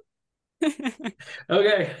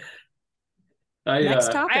 Okay.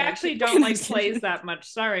 Next topic. I actually don't like plays that much.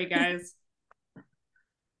 Sorry, guys.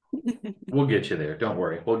 We'll get you there. Don't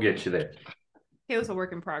worry. We'll get you there. It was a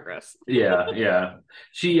work in progress. Yeah.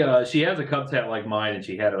 She has a Cubs hat like mine, and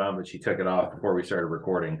she had it on, but she took it off before we started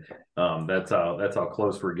recording. That's how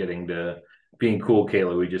close we're getting to being cool,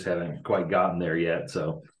 Kayla. We just haven't quite gotten there yet.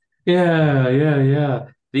 So yeah.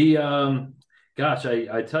 The gosh,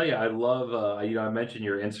 I tell you, I love I mentioned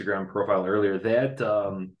your Instagram profile earlier.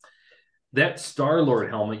 That Star-Lord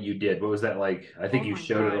helmet you did, what was that like? I think you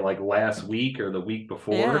showed it like last week or the week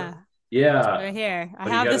before. Yeah. Right here. I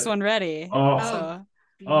have this one ready. Oh,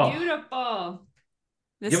 beautiful.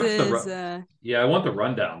 This is I want the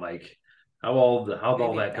rundown. Like how'd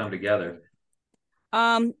all that come together?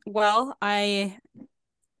 Well, I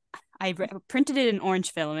printed it in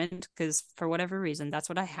orange filament because for whatever reason that's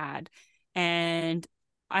what I had, and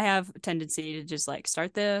I have a tendency to just like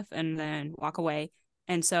start this and then walk away.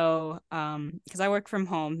 And so because I work from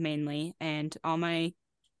home mainly, and all my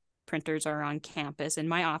printers are on campus. In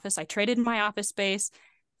my office, I traded my office space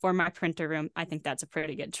for my printer room. I think that's a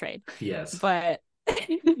pretty good trade. Yes. But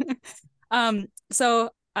so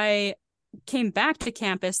I came back to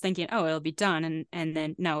campus thinking, oh, it'll be done. And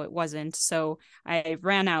then no, it wasn't. So I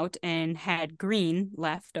ran out and had green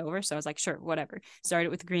left over. So I was like, sure, whatever. Started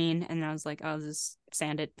with green. And I was like, I'll just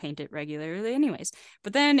sand it, paint it regularly anyways.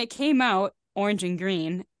 But then it came out orange and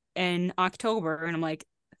green in October. And I'm like,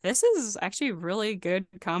 this is actually a really good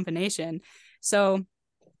combination. So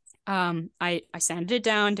I sanded it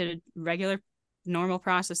down, did a regular normal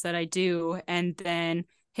process that I do, and then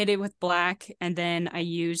hit it with black. And then I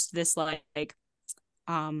used this like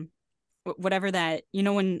whatever that, you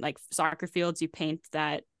know, when like soccer fields you paint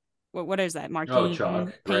that, what is that, Oh, marking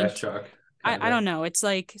chalk, grass paint? chalk, I kind don't of. know. It's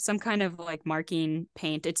like some kind of like marking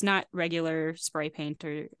paint. It's not regular spray paint,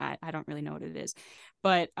 or I don't really know what it is.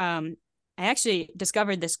 But I actually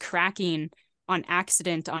discovered this cracking on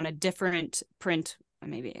accident on a different print.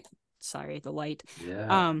 Maybe, sorry, the light.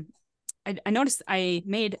 Yeah. I noticed I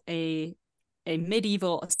made a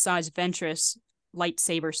medieval Asajj Ventress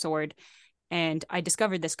lightsaber sword, and I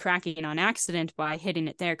discovered this cracking on accident by hitting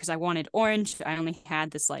it there because I wanted orange. I only had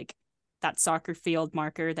this like that soccer field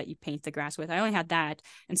marker that you paint the grass with. I only had that.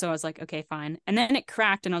 And so I was like, okay, fine. And then it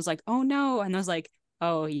cracked and I was like, oh no. And I was like,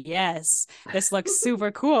 oh yes, this looks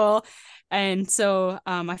super cool. And so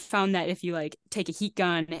I found that if you like take a heat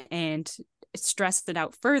gun and stress it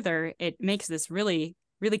out further, it makes this really,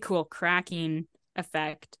 really cool cracking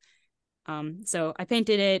effect. So I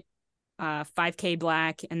painted it 5K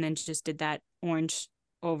black and then just did that orange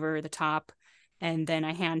over the top. And then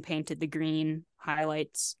I hand painted the green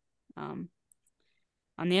highlights. On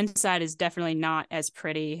the inside is definitely not as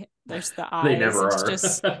pretty. There's the They eyes. never It's are.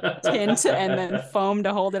 just tint and then foam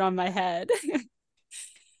to hold it on my head.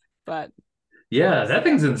 But Yeah, That's that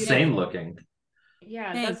thing's insane beautiful. looking.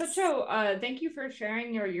 Yeah, that's such thanks. a thank you for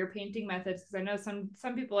sharing your painting methods, because I know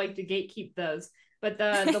some people like to gatekeep those, but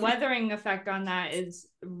the weathering effect on that is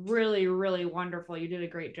really really wonderful. You did a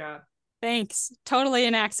great job. Thanks. Totally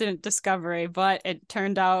an accident discovery, but it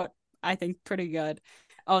turned out, I think, pretty good.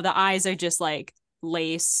 Oh, the eyes are just like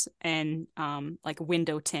lace and like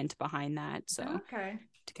window tint behind that. So Okay.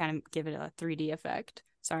 to kind of give it a 3D effect.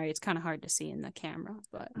 Sorry, it's kind of hard to see in the camera,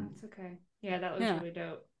 but That's okay. Yeah, that looks yeah, really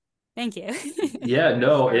dope. thank you. Yeah, Your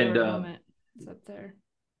no, Star and Lord helmet is up there.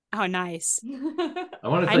 Oh, nice. I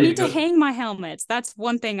want to I tell you need to because hang my helmets. That's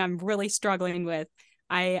one thing I'm really struggling with.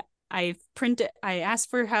 I I asked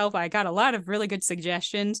for help. I got a lot of really good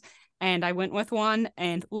suggestions and I went with one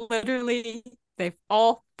and literally they've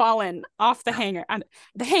all fallen off the hanger. And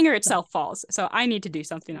the hanger itself falls. So I need to do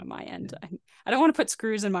something on my end. I don't want to put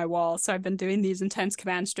screws in my wall, so I've been doing these intense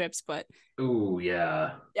command strips, but oh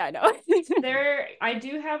yeah. yeah, I know. There, I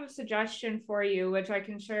do have a suggestion for you, which I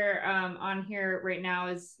can share on here right now.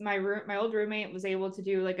 Is my old roommate was able to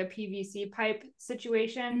do like a PVC pipe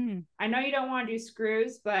situation. Mm, I know you don't want to do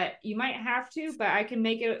screws, but you might have to. But I can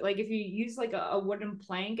make it like if you use like a wooden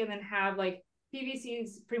plank and then have like PVC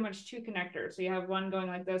is pretty much two connectors. So you have one going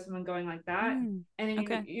like this and one going like that. And then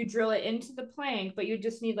okay. you drill it into the plank, but you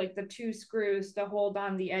just need like the two screws to hold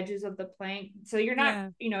on the edges of the plank. So you're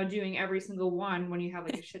not, Yeah. doing every single one when you have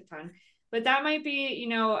like a shit ton. But that might be,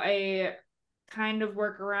 a kind of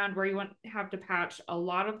workaround where you won't have to patch a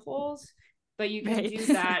lot of holes, but you can Right. do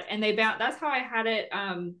that. And that's how I had it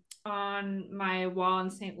on my wall in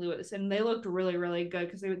St. Louis. And they looked really, really good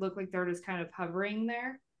because they would look like they're just kind of hovering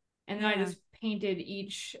there. And then I Yeah. just painted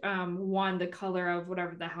each one the color of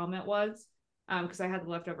whatever the helmet was, because I had the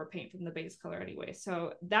leftover paint from the base color anyway.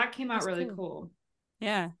 So that came out That's really cool. cool.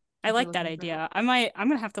 Yeah. I If you're like that looking for help. idea. I'm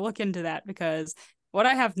gonna have to look into that because what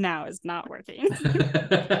I have now is not working.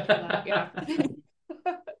 Yeah.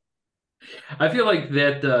 I feel like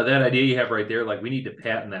that idea you have right there, like we need to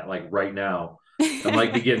patent that like right now, and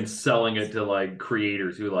like begin selling it to like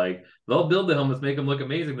creators who like they'll build the helmets, make them look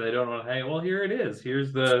amazing, but they don't want to hang. Well, here it is.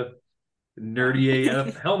 Here's the nerdy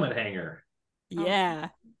AF helmet hanger. Oh, Yeah.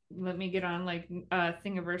 let me get on like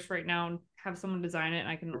Thingiverse right now and have someone design it and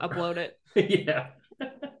I can upload it. Yeah.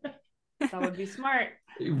 That would be smart.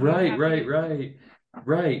 Right, right, right,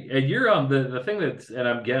 right. And you're the thing that's, and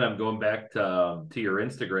I'm going back to your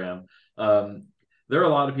Instagram. Um, there are a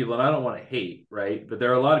lot of people, and I don't want to hate, right? But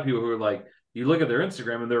there are a lot of people who are like, you look at their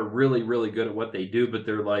Instagram and they're really, really good at what they do, but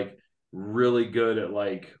they're like really good at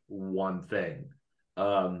like one thing.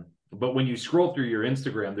 But when you scroll through your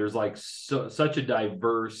Instagram, there's like such a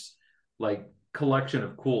diverse like collection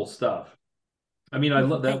of cool stuff. I mean, I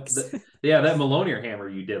love that, Thanks. yeah, that Malonier hammer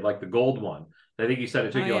you did, like the gold one. I think you said it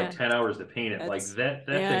Oh took you like yeah. 10 hours to paint it. Like That's that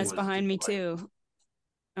yeah, thing it's was just behind me like, too.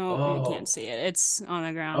 Oh, you can't oh, see it. It's on the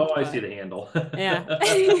oh, ground, I see but the handle.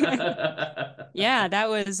 yeah. Yeah, that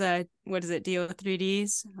was what is it,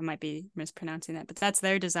 DO3Ds? I might be mispronouncing that, but that's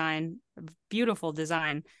their design. Beautiful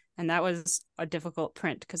design. And that was a difficult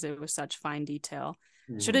print because it was such fine detail.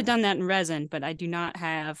 Should have done that in resin, but I do not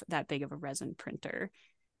have that big of a resin printer.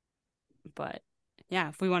 But yeah,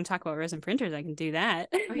 if we want to talk about resin printers, I can do that.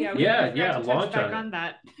 Oh yeah, yeah, to launch touch back on on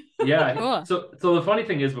that. Yeah. Cool. So the funny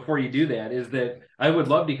thing is, before you do that, is that I would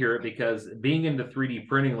love to hear it, because being into 3D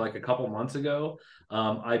printing like a couple months ago,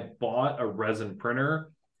 I bought a resin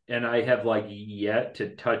printer, and I have like yet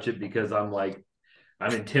to touch it because I'm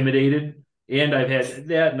intimidated. And I've had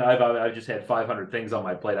that, and I've just had 500 things on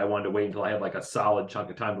my plate. I wanted to wait until I had like a solid chunk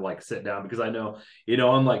of time to like sit down, because I know,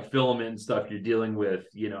 unlike filament and stuff, you're dealing with,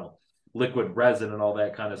 liquid resin and all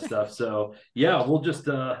that kind of stuff. So yeah, we'll just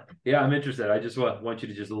I'm interested. I just want you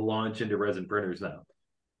to just launch into resin printers now.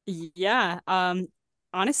 Yeah.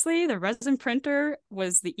 Honestly, the resin printer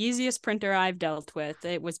was the easiest printer I've dealt with.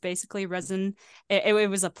 It was basically resin. It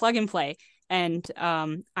was a plug and play. And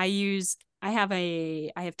I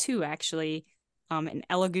have two actually. An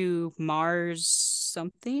Elegoo Mars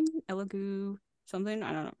Elegoo something,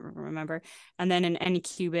 I don't remember. And then an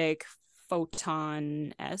Anycubic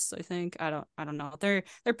Photon S, I think. I don't know. Their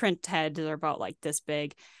print heads are about like this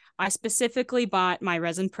big. I specifically bought my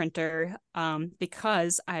resin printer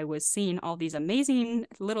because I was seeing all these amazing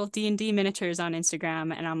little D&D miniatures on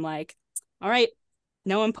Instagram, and I'm like, all right,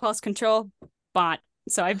 no impulse control, bought.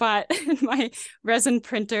 So I bought my resin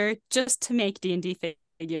printer just to make D&D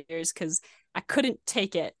figures because I couldn't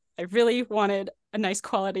take it. I really wanted a nice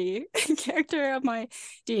quality character of my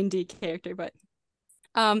D&D character, but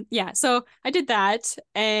yeah, so I did that,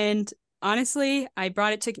 and honestly, I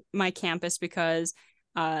brought it to my campus because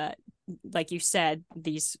like you said,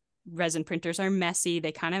 these resin printers are messy.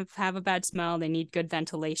 They kind of have a bad smell. They need good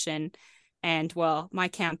ventilation. And well, my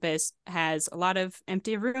campus has a lot of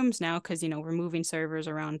empty rooms now because, we're moving servers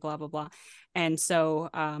around, blah, blah, blah. And so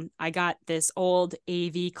I got this old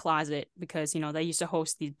AV closet because, they used to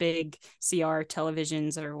host these big CR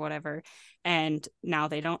televisions or whatever. And now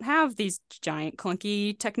they don't have these giant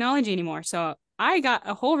clunky technology anymore. So I got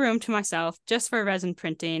a whole room to myself just for resin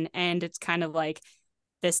printing. And it's kind of like,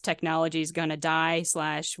 this technology is going to die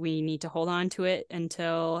 / we need to hold on to it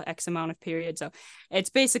until X amount of period. So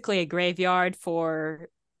it's basically a graveyard for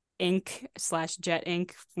ink / jet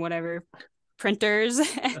ink, whatever, printers.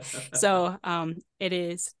 So it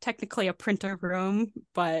is technically a printer room,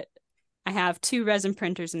 but I have 2 resin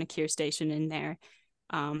printers and a cure station in there.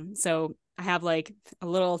 So I have like a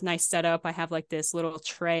little nice setup. I have like this little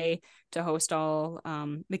tray to host all,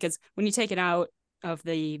 because when you take it out of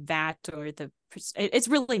the vat or it's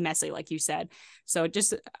really messy, like you said. So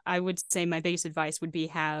just, I would say my biggest advice would be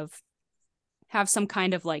have some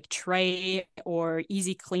kind of like tray or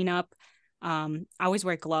easy cleanup. I always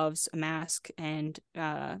wear gloves, a mask, and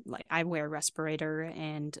like I wear a respirator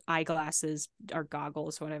and eyeglasses or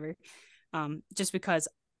goggles, whatever. Just because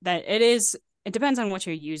it depends on what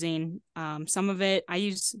you're using. Some of it, I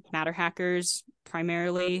use Matter Hackers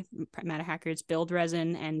primarily. Matter Hackers build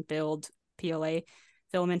resin and build PLA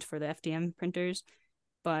filament for the FDM printers,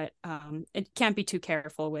 but it can't be too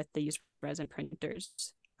careful with the use resin printers.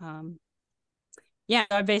 Yeah,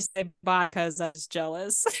 I basically bought because I was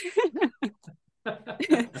jealous.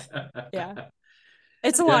 Yeah,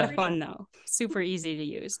 it's a lot of fun though. Super easy to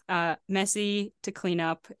use. Messy to clean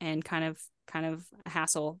up and kind of a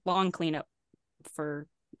hassle. Long cleanup for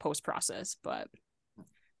post process, but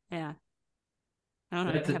yeah. I don't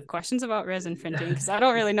know if you have questions about resin printing because I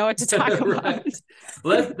don't really know what to talk about. Right.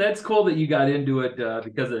 Well, that's cool that you got into it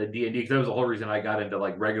because of the D&D, because that was the whole reason I got into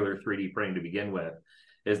like regular 3D printing to begin with,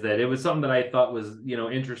 is that it was something that I thought was,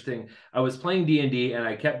 interesting. I was playing D&D and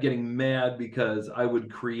I kept getting mad because I would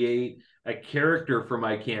create a character for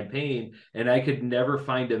my campaign and I could never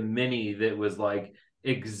find a mini that was like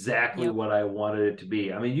exactly what I wanted it to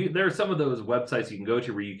be. I mean, there are some of those websites you can go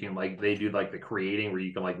to where you can like, they do like the creating where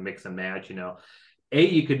you can like mix and match,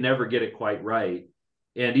 you could never get it quite right.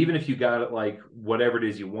 And even if you got it like whatever it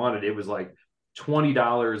is you wanted, it was like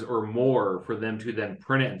 $20 or more for them to then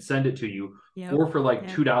print it and send it to you. Or for like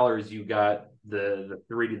 $2, you got the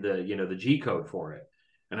 3D, the G code for it.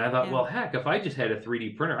 And I thought, well, heck, if I just had a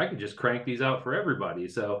 3D printer, I could just crank these out for everybody.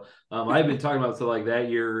 So I've been talking about, so like that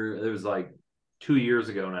year, it was like 2 years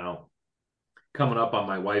ago now, coming up on,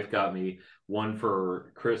 my wife got me one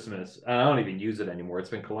for Christmas. I don't even use it anymore. It's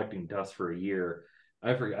been collecting dust for a year.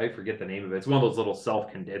 I forget the name of it. It's one of those little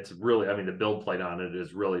it's really, I mean, the build plate on it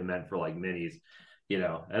is really meant for like minis,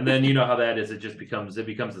 and then you know how that is. It becomes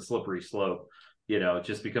a slippery slope, it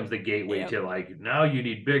just becomes the gateway Yep. to like, now you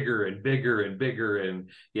need bigger and bigger and bigger. And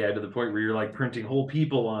yeah, to the point where you're like printing whole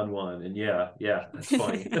people on one. And yeah, that's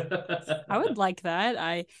funny. I would like that.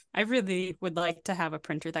 I really would like to have a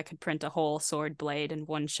printer that could print a whole sword blade in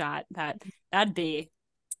one shot.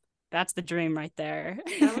 That's the dream right there.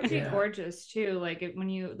 That would be Yeah. gorgeous too. Like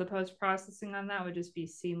the post processing on that would just be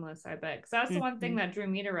seamless, I bet. Because that's the one thing that drew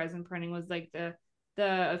me to resin printing was like the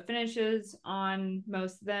finishes on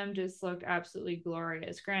most of them just looked absolutely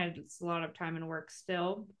glorious. Granted, it's a lot of time and work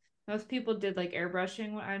still. Most people did like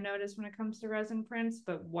airbrushing, what I noticed when it comes to resin prints,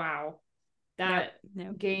 but wow, that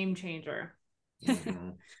Yep. game changer.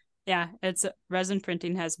 Mhm. Yeah, it's resin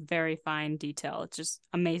printing has very fine detail. It's just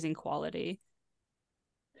amazing quality.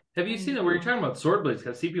 Have you seen that where you're talking about sword blades?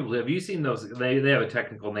 I see people. Have you seen those? They have a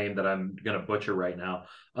technical name that I'm gonna butcher right now.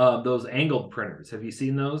 Those angled printers. Have you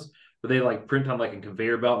seen those? Where they like print on like a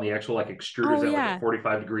conveyor belt and the actual like extruders at like a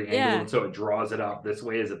 45-degree angle, and so it draws it out this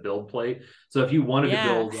way as a build plate. So if you wanted to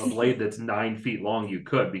build a blade that's 9 feet long, you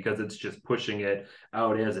could, because it's just pushing it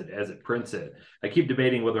out as it prints it. I keep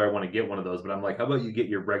debating whether I want to get one of those, but I'm like, how about you get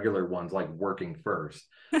your regular ones like working first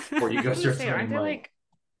before you go start spending Aren't they money?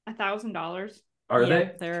 like $1,000? Are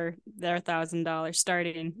Yep, they? they're $1,000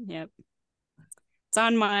 starting. Yep. It's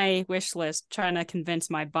on my wish list, trying to convince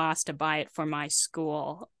my boss to buy it for my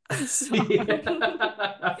school. Smart.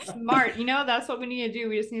 That's what we need to do.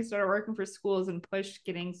 We just need to start working for schools and push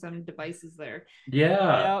getting some devices there.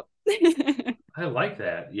 Yeah. Yep. I like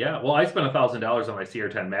that. Yeah. Well, I spent $1,000 on my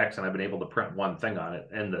CR10 Max, and I've been able to print one thing on it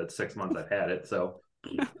in the 6 months I've had it. So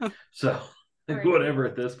Right. whatever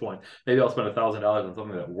at this point. Maybe I'll spend $1,000 on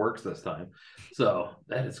something that works this time. So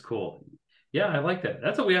that is cool. Yeah, I like that.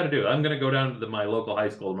 That's what we got to do. I'm going to go down to my local high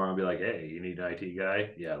school tomorrow and be like, hey, you need an IT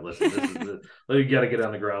guy? Yeah, listen, this is you got to get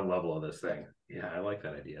on the ground level of this thing. Yeah, I like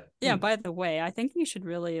that idea. Yeah, by the way, I think you should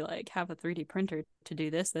really like have a 3D printer to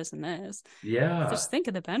do this, and this. Yeah. Just think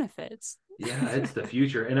of the benefits. Yeah, it's the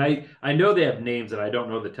future. And I know they have names, and I don't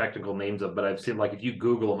know the technical names of, but I've seen, like, if you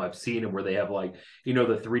Google them, I've seen them where they have like, the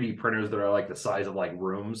 3D printers that are like the size of like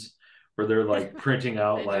rooms, where they're like printing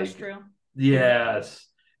out like, yes.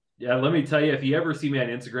 Yeah, let me tell you, if you ever see me on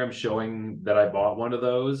Instagram showing that I bought one of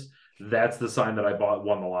those, that's the sign that I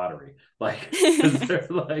won the lottery. Like, because they're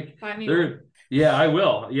like, yeah, I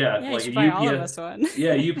will. Yeah, Yeah, like you a buy UPS. all of us one.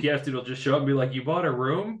 Yeah, UPS dude will just show up and be like, "You bought a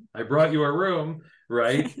room? I brought you a room,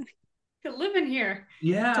 right?" Could live in here.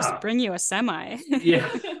 Yeah. Just bring you a semi. Yeah.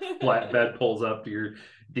 Flatbed pulls up to your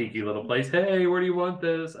dinky little place. Hey, where do you want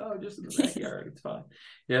this? Oh, just in the backyard. It's fine.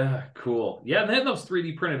 Yeah, cool. Yeah, they have those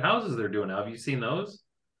 3D printed houses they're doing now. Have you seen those?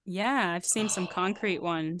 Yeah, I've seen some concrete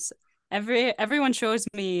ones. Everyone shows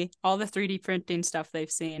me all the 3D printing stuff they've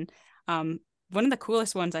seen. One of the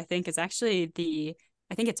coolest ones I think is actually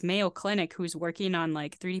I think it's Mayo Clinic, who's working on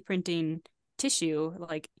like 3D printing tissue,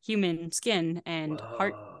 like human skin and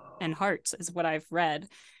hearts is what I've read.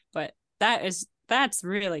 But that's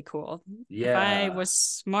really cool. Yeah. If I was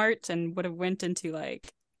smart and would have went into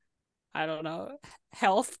like, I don't know,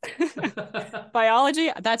 health, biology,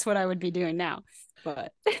 that's what I would be doing now.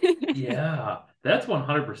 But yeah, that's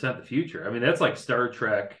 100% the future. I mean, that's like Star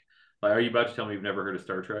Trek. Like, are you about to tell me you've never heard of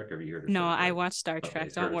Star Trek? Have you heard of No, Star Trek? I watch Star Trek.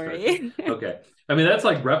 Okay, don't worry. Okay. I mean, that's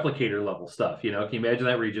like replicator level stuff, Can you imagine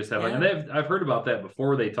that, where you just have like, and I've heard about that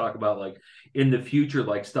before. They talk about like in the future,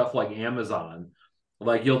 like stuff like Amazon.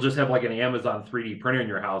 Like you'll just have like an Amazon 3D printer in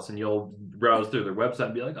your house, and you'll browse through their website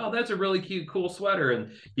and be like, oh, that's a really cute, cool sweater.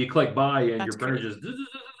 And you click buy, and your printer just,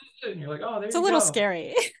 and you're like, oh, there you go. It's a little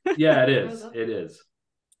scary. Yeah, it is. It is.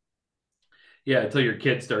 Yeah, until your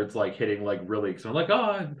kid starts like hitting like really, so I'm like,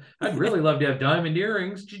 oh, I'd really love to have diamond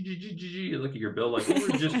earrings. You look at your bill like, you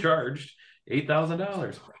were just charged $8,000.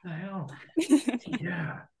 What the hell?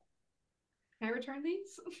 Yeah. Can I return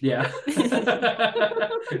these? Yeah.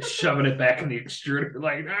 Shoving it back in the extruder,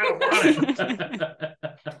 like, I don't want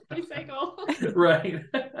it. Recycle. Right.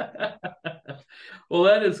 Well,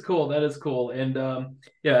 that is cool. That is cool. And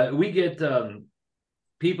yeah, we get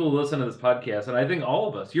people listen to this podcast, and I think all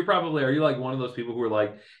of us, are you like one of those people who are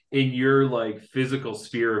like in your like physical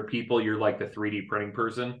sphere of people, you're like the 3D printing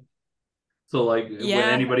person? So like when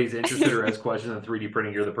anybody's interested or has questions on 3D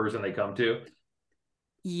printing, you're the person they come to?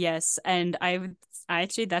 Yes, and I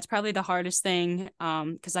actually, that's probably the hardest thing,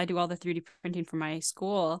 because I do all the 3D printing for my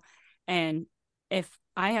school, and if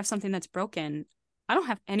I have something that's broken, I don't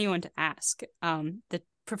have anyone to ask. The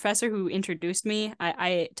professor who introduced me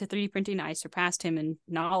I to 3D printing, I surpassed him in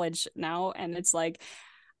knowledge now, and it's like,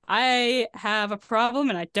 I have a problem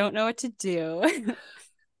and I don't know what to do.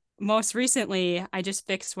 Most recently, I just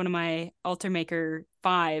fixed one of my Ultimaker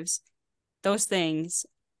 5s. Those things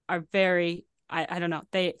are very I don't know.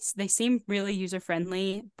 They seem really user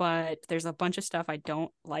friendly, but there's a bunch of stuff I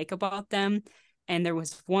don't like about them. And there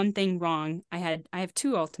was one thing wrong. I have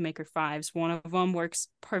two Ultimaker 5s. One of them works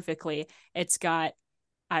perfectly. It's got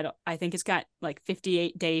I think it's got like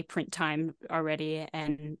 58-day print time already,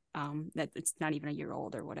 and that it's not even a year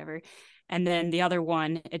old or whatever. And then the other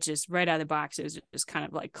one, it's just right out of the box, it was just kind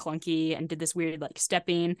of like clunky and did this weird like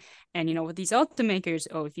stepping. And with these Ultimakers,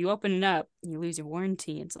 if you open it up, you lose your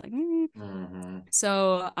warranty. It's like,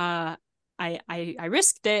 So I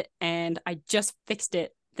risked it, and I just fixed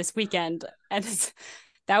it this weekend, and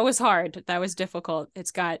that was hard. That was difficult.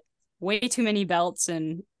 It's got way too many belts,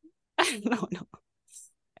 and I don't know.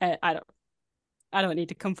 I don't need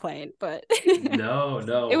to complain, but no,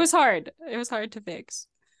 it was hard. It was hard to fix.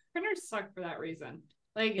 Printers suck for that reason.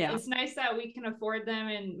 Like, it's nice that we can afford them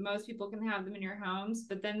and most people can have them in your homes,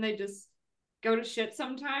 but then they just go to shit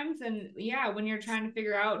sometimes. And when you're trying to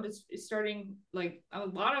figure out, just starting, like a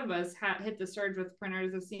lot of us hit the surge with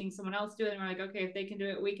printers of seeing someone else do it, and we're like, okay, if they can do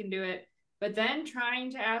it, we can do it. But then trying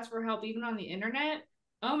to ask for help even on the internet,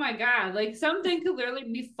 oh my God, like something could literally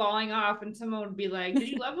be falling off and someone would be like, did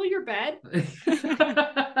you level your bed?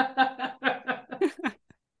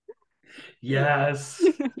 Yes.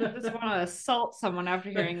 I just want to assault someone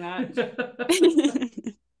after hearing that.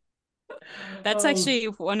 That's actually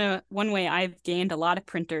one way I've gained a lot of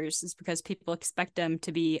printers, is because people expect them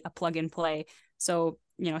to be a plug and play. So,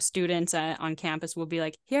 students on campus will be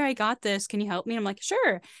like, here, I got this. Can you help me? I'm like,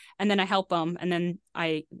 sure. And then I help them, and then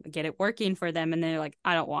I get it working for them. And they're like,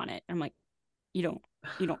 I don't want it. I'm like, you don't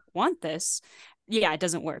want this? Yeah, it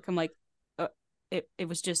doesn't work. I'm like, it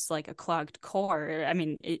was just like a clogged core. I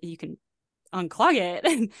mean, you can unclog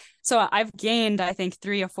it. So I've gained, I think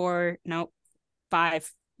 3 or 4, no,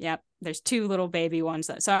 5. Yep. There's 2 little baby ones.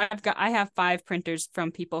 I have 5 printers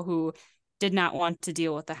from people who did not want to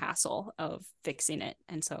deal with the hassle of fixing it.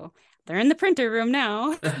 And so they're in the printer room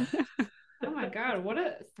now. Oh my God, what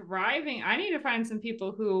a thriving. I need to find some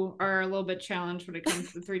people who are a little bit challenged when it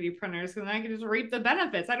comes to 3D printers, because I can just reap the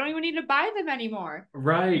benefits. I don't even need to buy them anymore.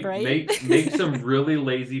 Right. Make some really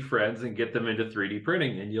lazy friends and get them into 3D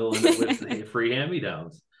printing, and you'll end up with free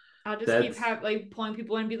hand-me-downs. I'll just keep pulling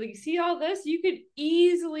people in and be like, see all this? You could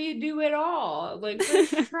easily do it all. Like,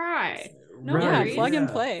 just try. No, right, plug and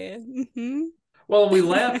play. Mm-hmm. Well, we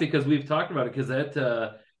laugh because we've talked about it, because that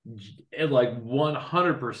like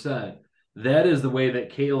 100%, that is the way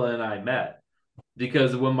that Kayla and I met.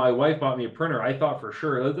 Because when my wife bought me a printer, I thought for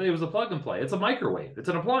sure it was a plug and play. It's a microwave. It's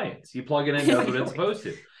an appliance. You plug it in, does what it's supposed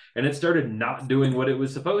to. And it started not doing what it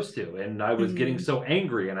was supposed to. And I was getting so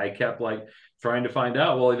angry, and I kept like trying to find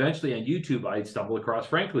out. Well, eventually on YouTube, I stumbled across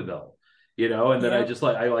Franklyville, and then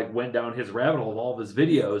I went down his rabbit hole of all of his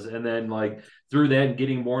videos. And then like through that and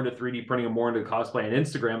getting more into 3D printing and more into cosplay and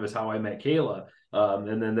Instagram is how I met Kayla.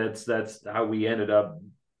 And then that's how we ended up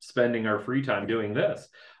spending our free time doing this.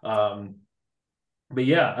 But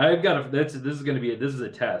yeah, I've got this is a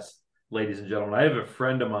test, ladies and gentlemen. I have a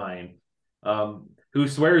friend of mine who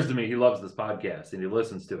swears to me he loves this podcast and he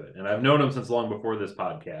listens to it. And I've known him since long before this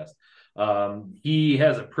podcast. He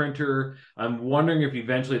has a printer. I'm wondering if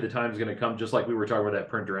eventually the time is going to come, just like we were talking about, that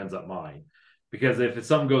printer ends up mine. Because if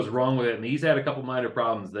something goes wrong with it, and he's had a couple minor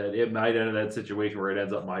problems, that it might end up that situation where it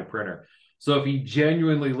ends up my printer. So if he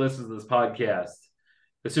genuinely listens to this podcast,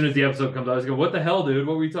 as soon as the episode comes out, he's going, what the hell, dude?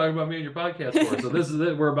 What were you talking about me and your podcast for? So this is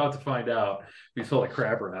it. We're about to find out if he's full of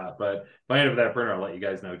crap or not. But if I end up with that printer, I'll let you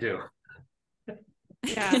guys know too.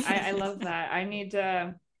 Yeah, I love that. I need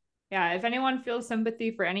to, if anyone feels sympathy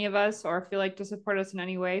for any of us or feel like to support us in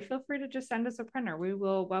any way, feel free to just send us a printer. We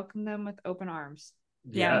will welcome them with open arms.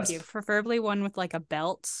 Yeah, yes. Thank you. Preferably one with like a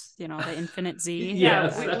belt, the Infinite Z.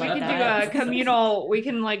 Yes. we can do a communal, we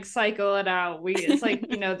can like cycle it out. It's like,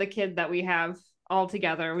 the kid that we have all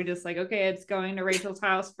together. We just like, okay, it's going to Rachel's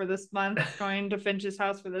house for this month, going to Finch's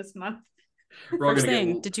house for this month. First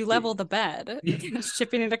thing, did you level the bed?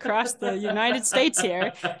 Shipping it across the United States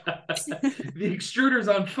here. The extruder's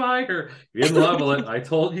on fire. You didn't level it. I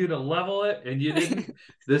told you to level it and you didn't.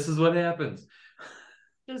 This is what happens.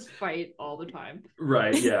 Just fight all the time.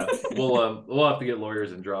 Right, yeah. We'll have to get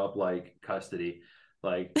lawyers and draw up like custody.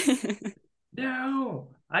 Like, no,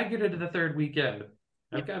 I get into the 3rd weekend.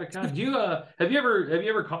 I've got a con. Have you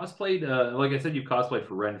ever cosplayed? Like I said, you've cosplayed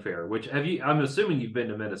for Ren Fair. I'm assuming you've been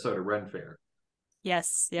to Minnesota Ren Fair.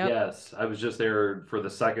 Yes. Yep. Yes. I was just there for the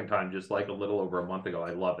 2nd time, just like a little over a month ago.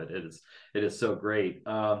 I love it. It is so great.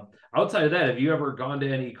 Outside of that, have you ever gone to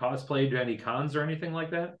any cosplay, to any cons or anything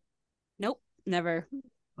like that? Nope. Never.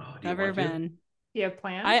 Oh, never been. Do you have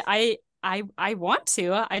plans? I want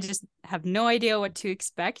to. I just have no idea what to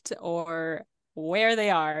expect or where they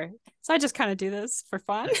are. So I just kind of do this for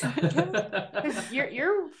fun. Because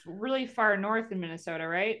you're really far north in Minnesota,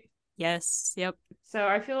 right? Yes. Yep. So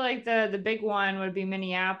I feel like the big one would be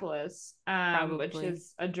Minneapolis, which Probably.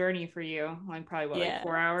 is a journey for you. Like probably what, like Yeah.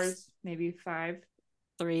 4 hours, maybe 5.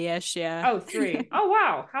 3-ish. Yeah. Oh, 3. Oh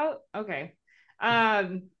wow. How okay.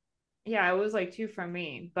 Um yeah, it was like 2 from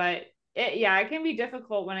me. But it can be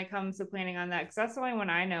difficult when it comes to planning on that because that's the only one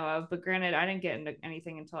I know of. But granted, I didn't get into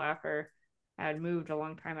anything until after I had moved a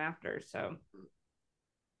long time after. So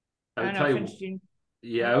I I would don't know, tell Finch, you, do you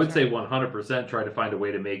yeah, oh, I would say sorry. 100% try to find a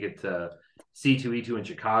way to make it to C2E2 in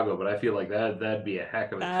Chicago, but I feel like that'd be a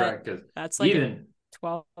heck of a That trek because that's like a even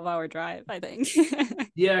 12-hour drive, I think.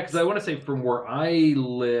 yeah, because I want to say from where I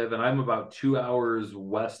live, and I'm about 2 hours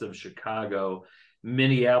west of Chicago.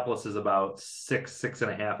 Minneapolis is about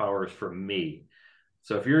 6.5 hours from me.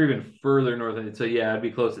 So if you're even further north, so yeah, I'd be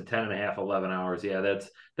close to 10 and a half, 11 hours. Yeah,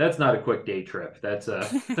 that's not a quick day trip. That's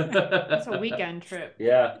That's a weekend trip.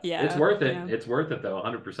 yeah, it's Yeah. worth it. Yeah. It's worth it though.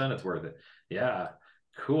 100% it's worth it. Yeah,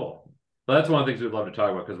 cool. Well, that's one of the things we'd love to talk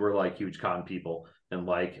about because we're like huge con people. And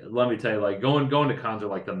like, let me tell you, like going to cons are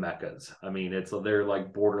like the meccas. I mean, they're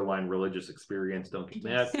like borderline religious experience. Don't get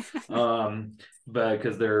mad, Yes. but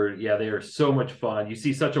because they are so much fun. You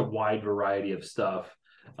see such a wide variety of stuff.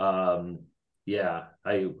 Um, yeah,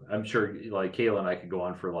 I'm sure like Kayla and I could go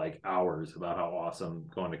on for like hours about how awesome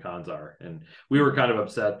going to cons are. And we were kind of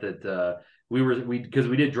upset that we because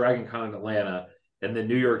we did Dragon Con in Atlanta and then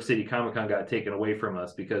New York City Comic Con got taken away from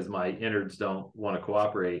us because my innards don't want to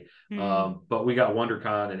cooperate. But we got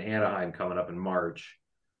WonderCon in Anaheim coming up in March,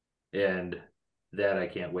 and that I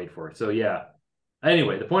can't wait for. So yeah.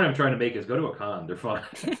 Anyway, the point I'm trying to make is go to a con. They're fun.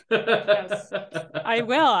 Yes. I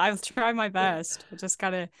will. I'll try my best. I just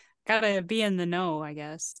gotta be in the know, I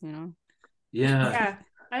guess, you know. Yeah. Yeah.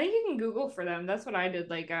 I think you can Google for them. That's what I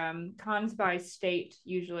did. Like cons by state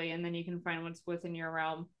usually, and then you can find what's within your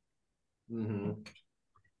realm. Mm-hmm.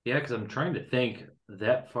 Yeah, because I'm trying to think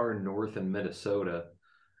that far north in Minnesota.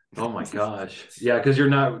 Oh my gosh. Yeah, because you're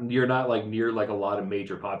not like near like a lot of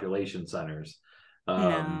major population centers.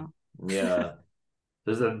 Um, No. yeah.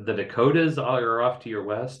 Does the Dakotas are off to your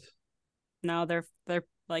west? No, they're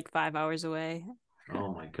like 5 hours away.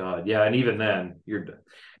 Oh my God. Yeah, and even then,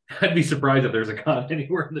 I'd be surprised if there's a con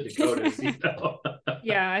anywhere in the Dakotas, you know.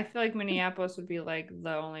 Yeah, I feel like Minneapolis would be like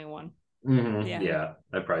the only one. Mm-hmm. Yeah. Yeah,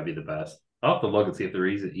 that'd probably be the best. I'll have to look and see if there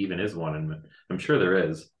even is one, and I'm sure there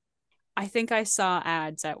is. I think I saw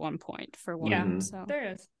ads at one point for Yeah, one, Mm-hmm. so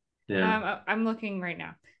there is. Yeah. I'm looking right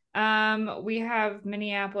now. We have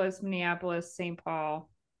Minneapolis, St. Paul.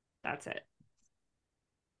 That's it.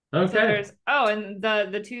 So Okay. there's and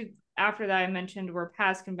the two after that I mentioned were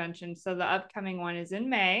past conventions. So the upcoming one is in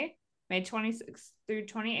May 26th through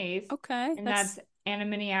 28th, okay. and that's Anna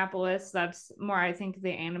Minneapolis. That's more I think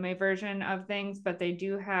the anime version of things, but they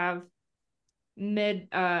do have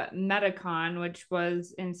Metacon, which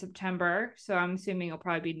was in September. So I'm assuming it'll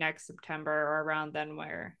probably be next September or around then,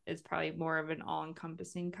 where it's probably more of an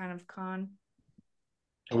all-encompassing kind of con.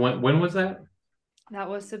 When was that? That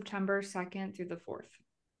was September 2nd through the 4th.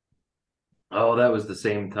 Oh, that was the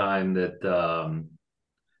same time that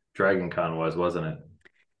Dragon Con was, wasn't it?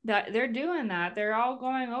 That they're doing that. They're all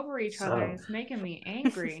going over each other, and So it's making me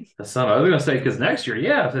angry. that's not. I was gonna say because next year,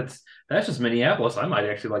 yeah, if that's just Minneapolis, I might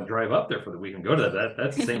actually like drive up there for the weekend, go to that.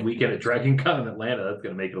 That's the same weekend at Dragon Con in Atlanta. That's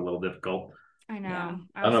gonna make it a little difficult. I know. Yeah.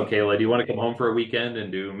 I I was don't know, thinking, Kayla. Do you want to come home for a weekend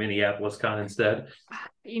and do Minneapolis Con instead?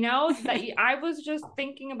 that I was just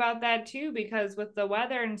thinking about that too because with the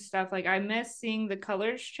weather and stuff, like I miss seeing the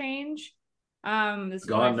colors change. This It's is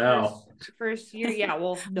my gone now. first year. Yeah,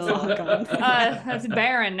 well, it's all gone. that's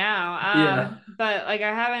barren now. Yeah. But like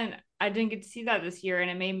I didn't get to see that this year,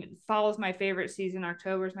 and fall's my favorite season.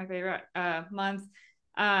 October is my favorite month.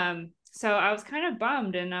 So I was kind of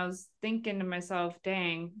bummed, and I was thinking to myself,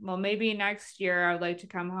 dang, well, maybe next year I would like to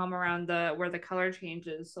come home around where the color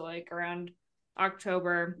changes. So like around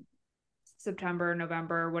October, September,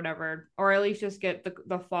 November, whatever, or at least just get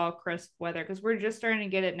the fall crisp weather because we're just starting to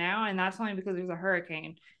get it now, and that's only because there's a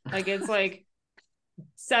hurricane. Like it's like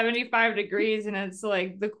 75 degrees and it's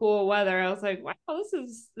like the cool weather. I was like, wow, this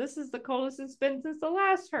is the coldest it's been since the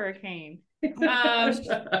last hurricane.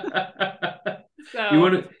 So you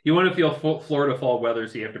want to feel Florida fall weather,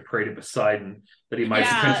 so you have to pray to Poseidon that he might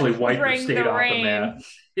potentially wipe your bring state the off the rain. map.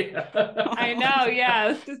 Yeah. I know,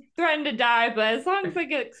 yeah, threatened to die, but as long as I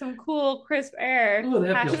get some cool, crisp air, Oh,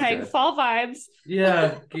 that feels hashtag good. fall vibes.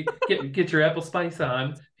 Yeah, get your apple spice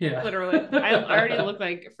on. Yeah, Literally, I already look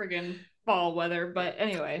like friggin' fall weather, but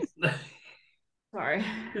anyway. Sorry.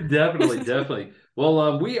 Definitely.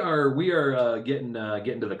 Well, we are getting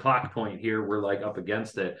to the clock point here. We're like up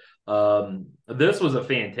against it. This was a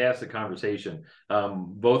fantastic conversation.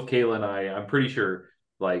 Both Kayla and I'm pretty sure.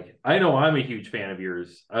 Like, I know I'm a huge fan of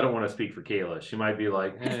yours. I don't want to speak for Kayla. She might be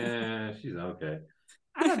like, she's okay.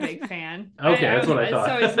 I'm a big fan. Okay, that's what I It's thought.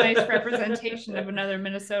 always nice representation of another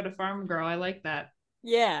Minnesota farm girl. I like that.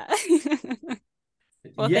 Yeah.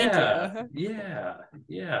 Well, thank Yeah,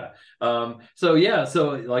 you. yeah. So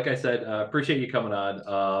like I said, appreciate you coming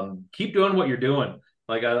on. Keep doing what you're doing.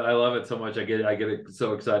 Like I love it so much. I get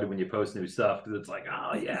so excited when you post new stuff because it's like,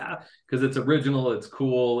 oh yeah, because it's original, it's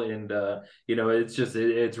cool, and it's just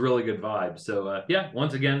it's really good vibes. So yeah,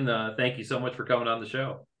 once again, thank you so much for coming on the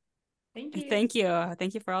show. Thank you. Thank you.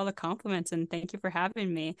 Thank you for all the compliments and thank you for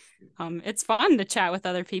having me. It's fun to chat with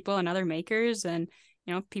other people and other makers and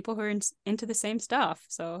people who are into the same stuff.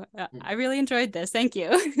 So I really enjoyed this. Thank you.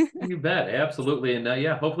 You bet, absolutely, and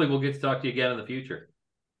yeah, hopefully we'll get to talk to you again in the future.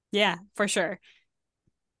 Yeah, for sure.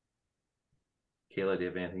 Kayla, do you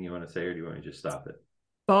have anything you want to say, or do you want to just stop it?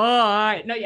 Bye. No,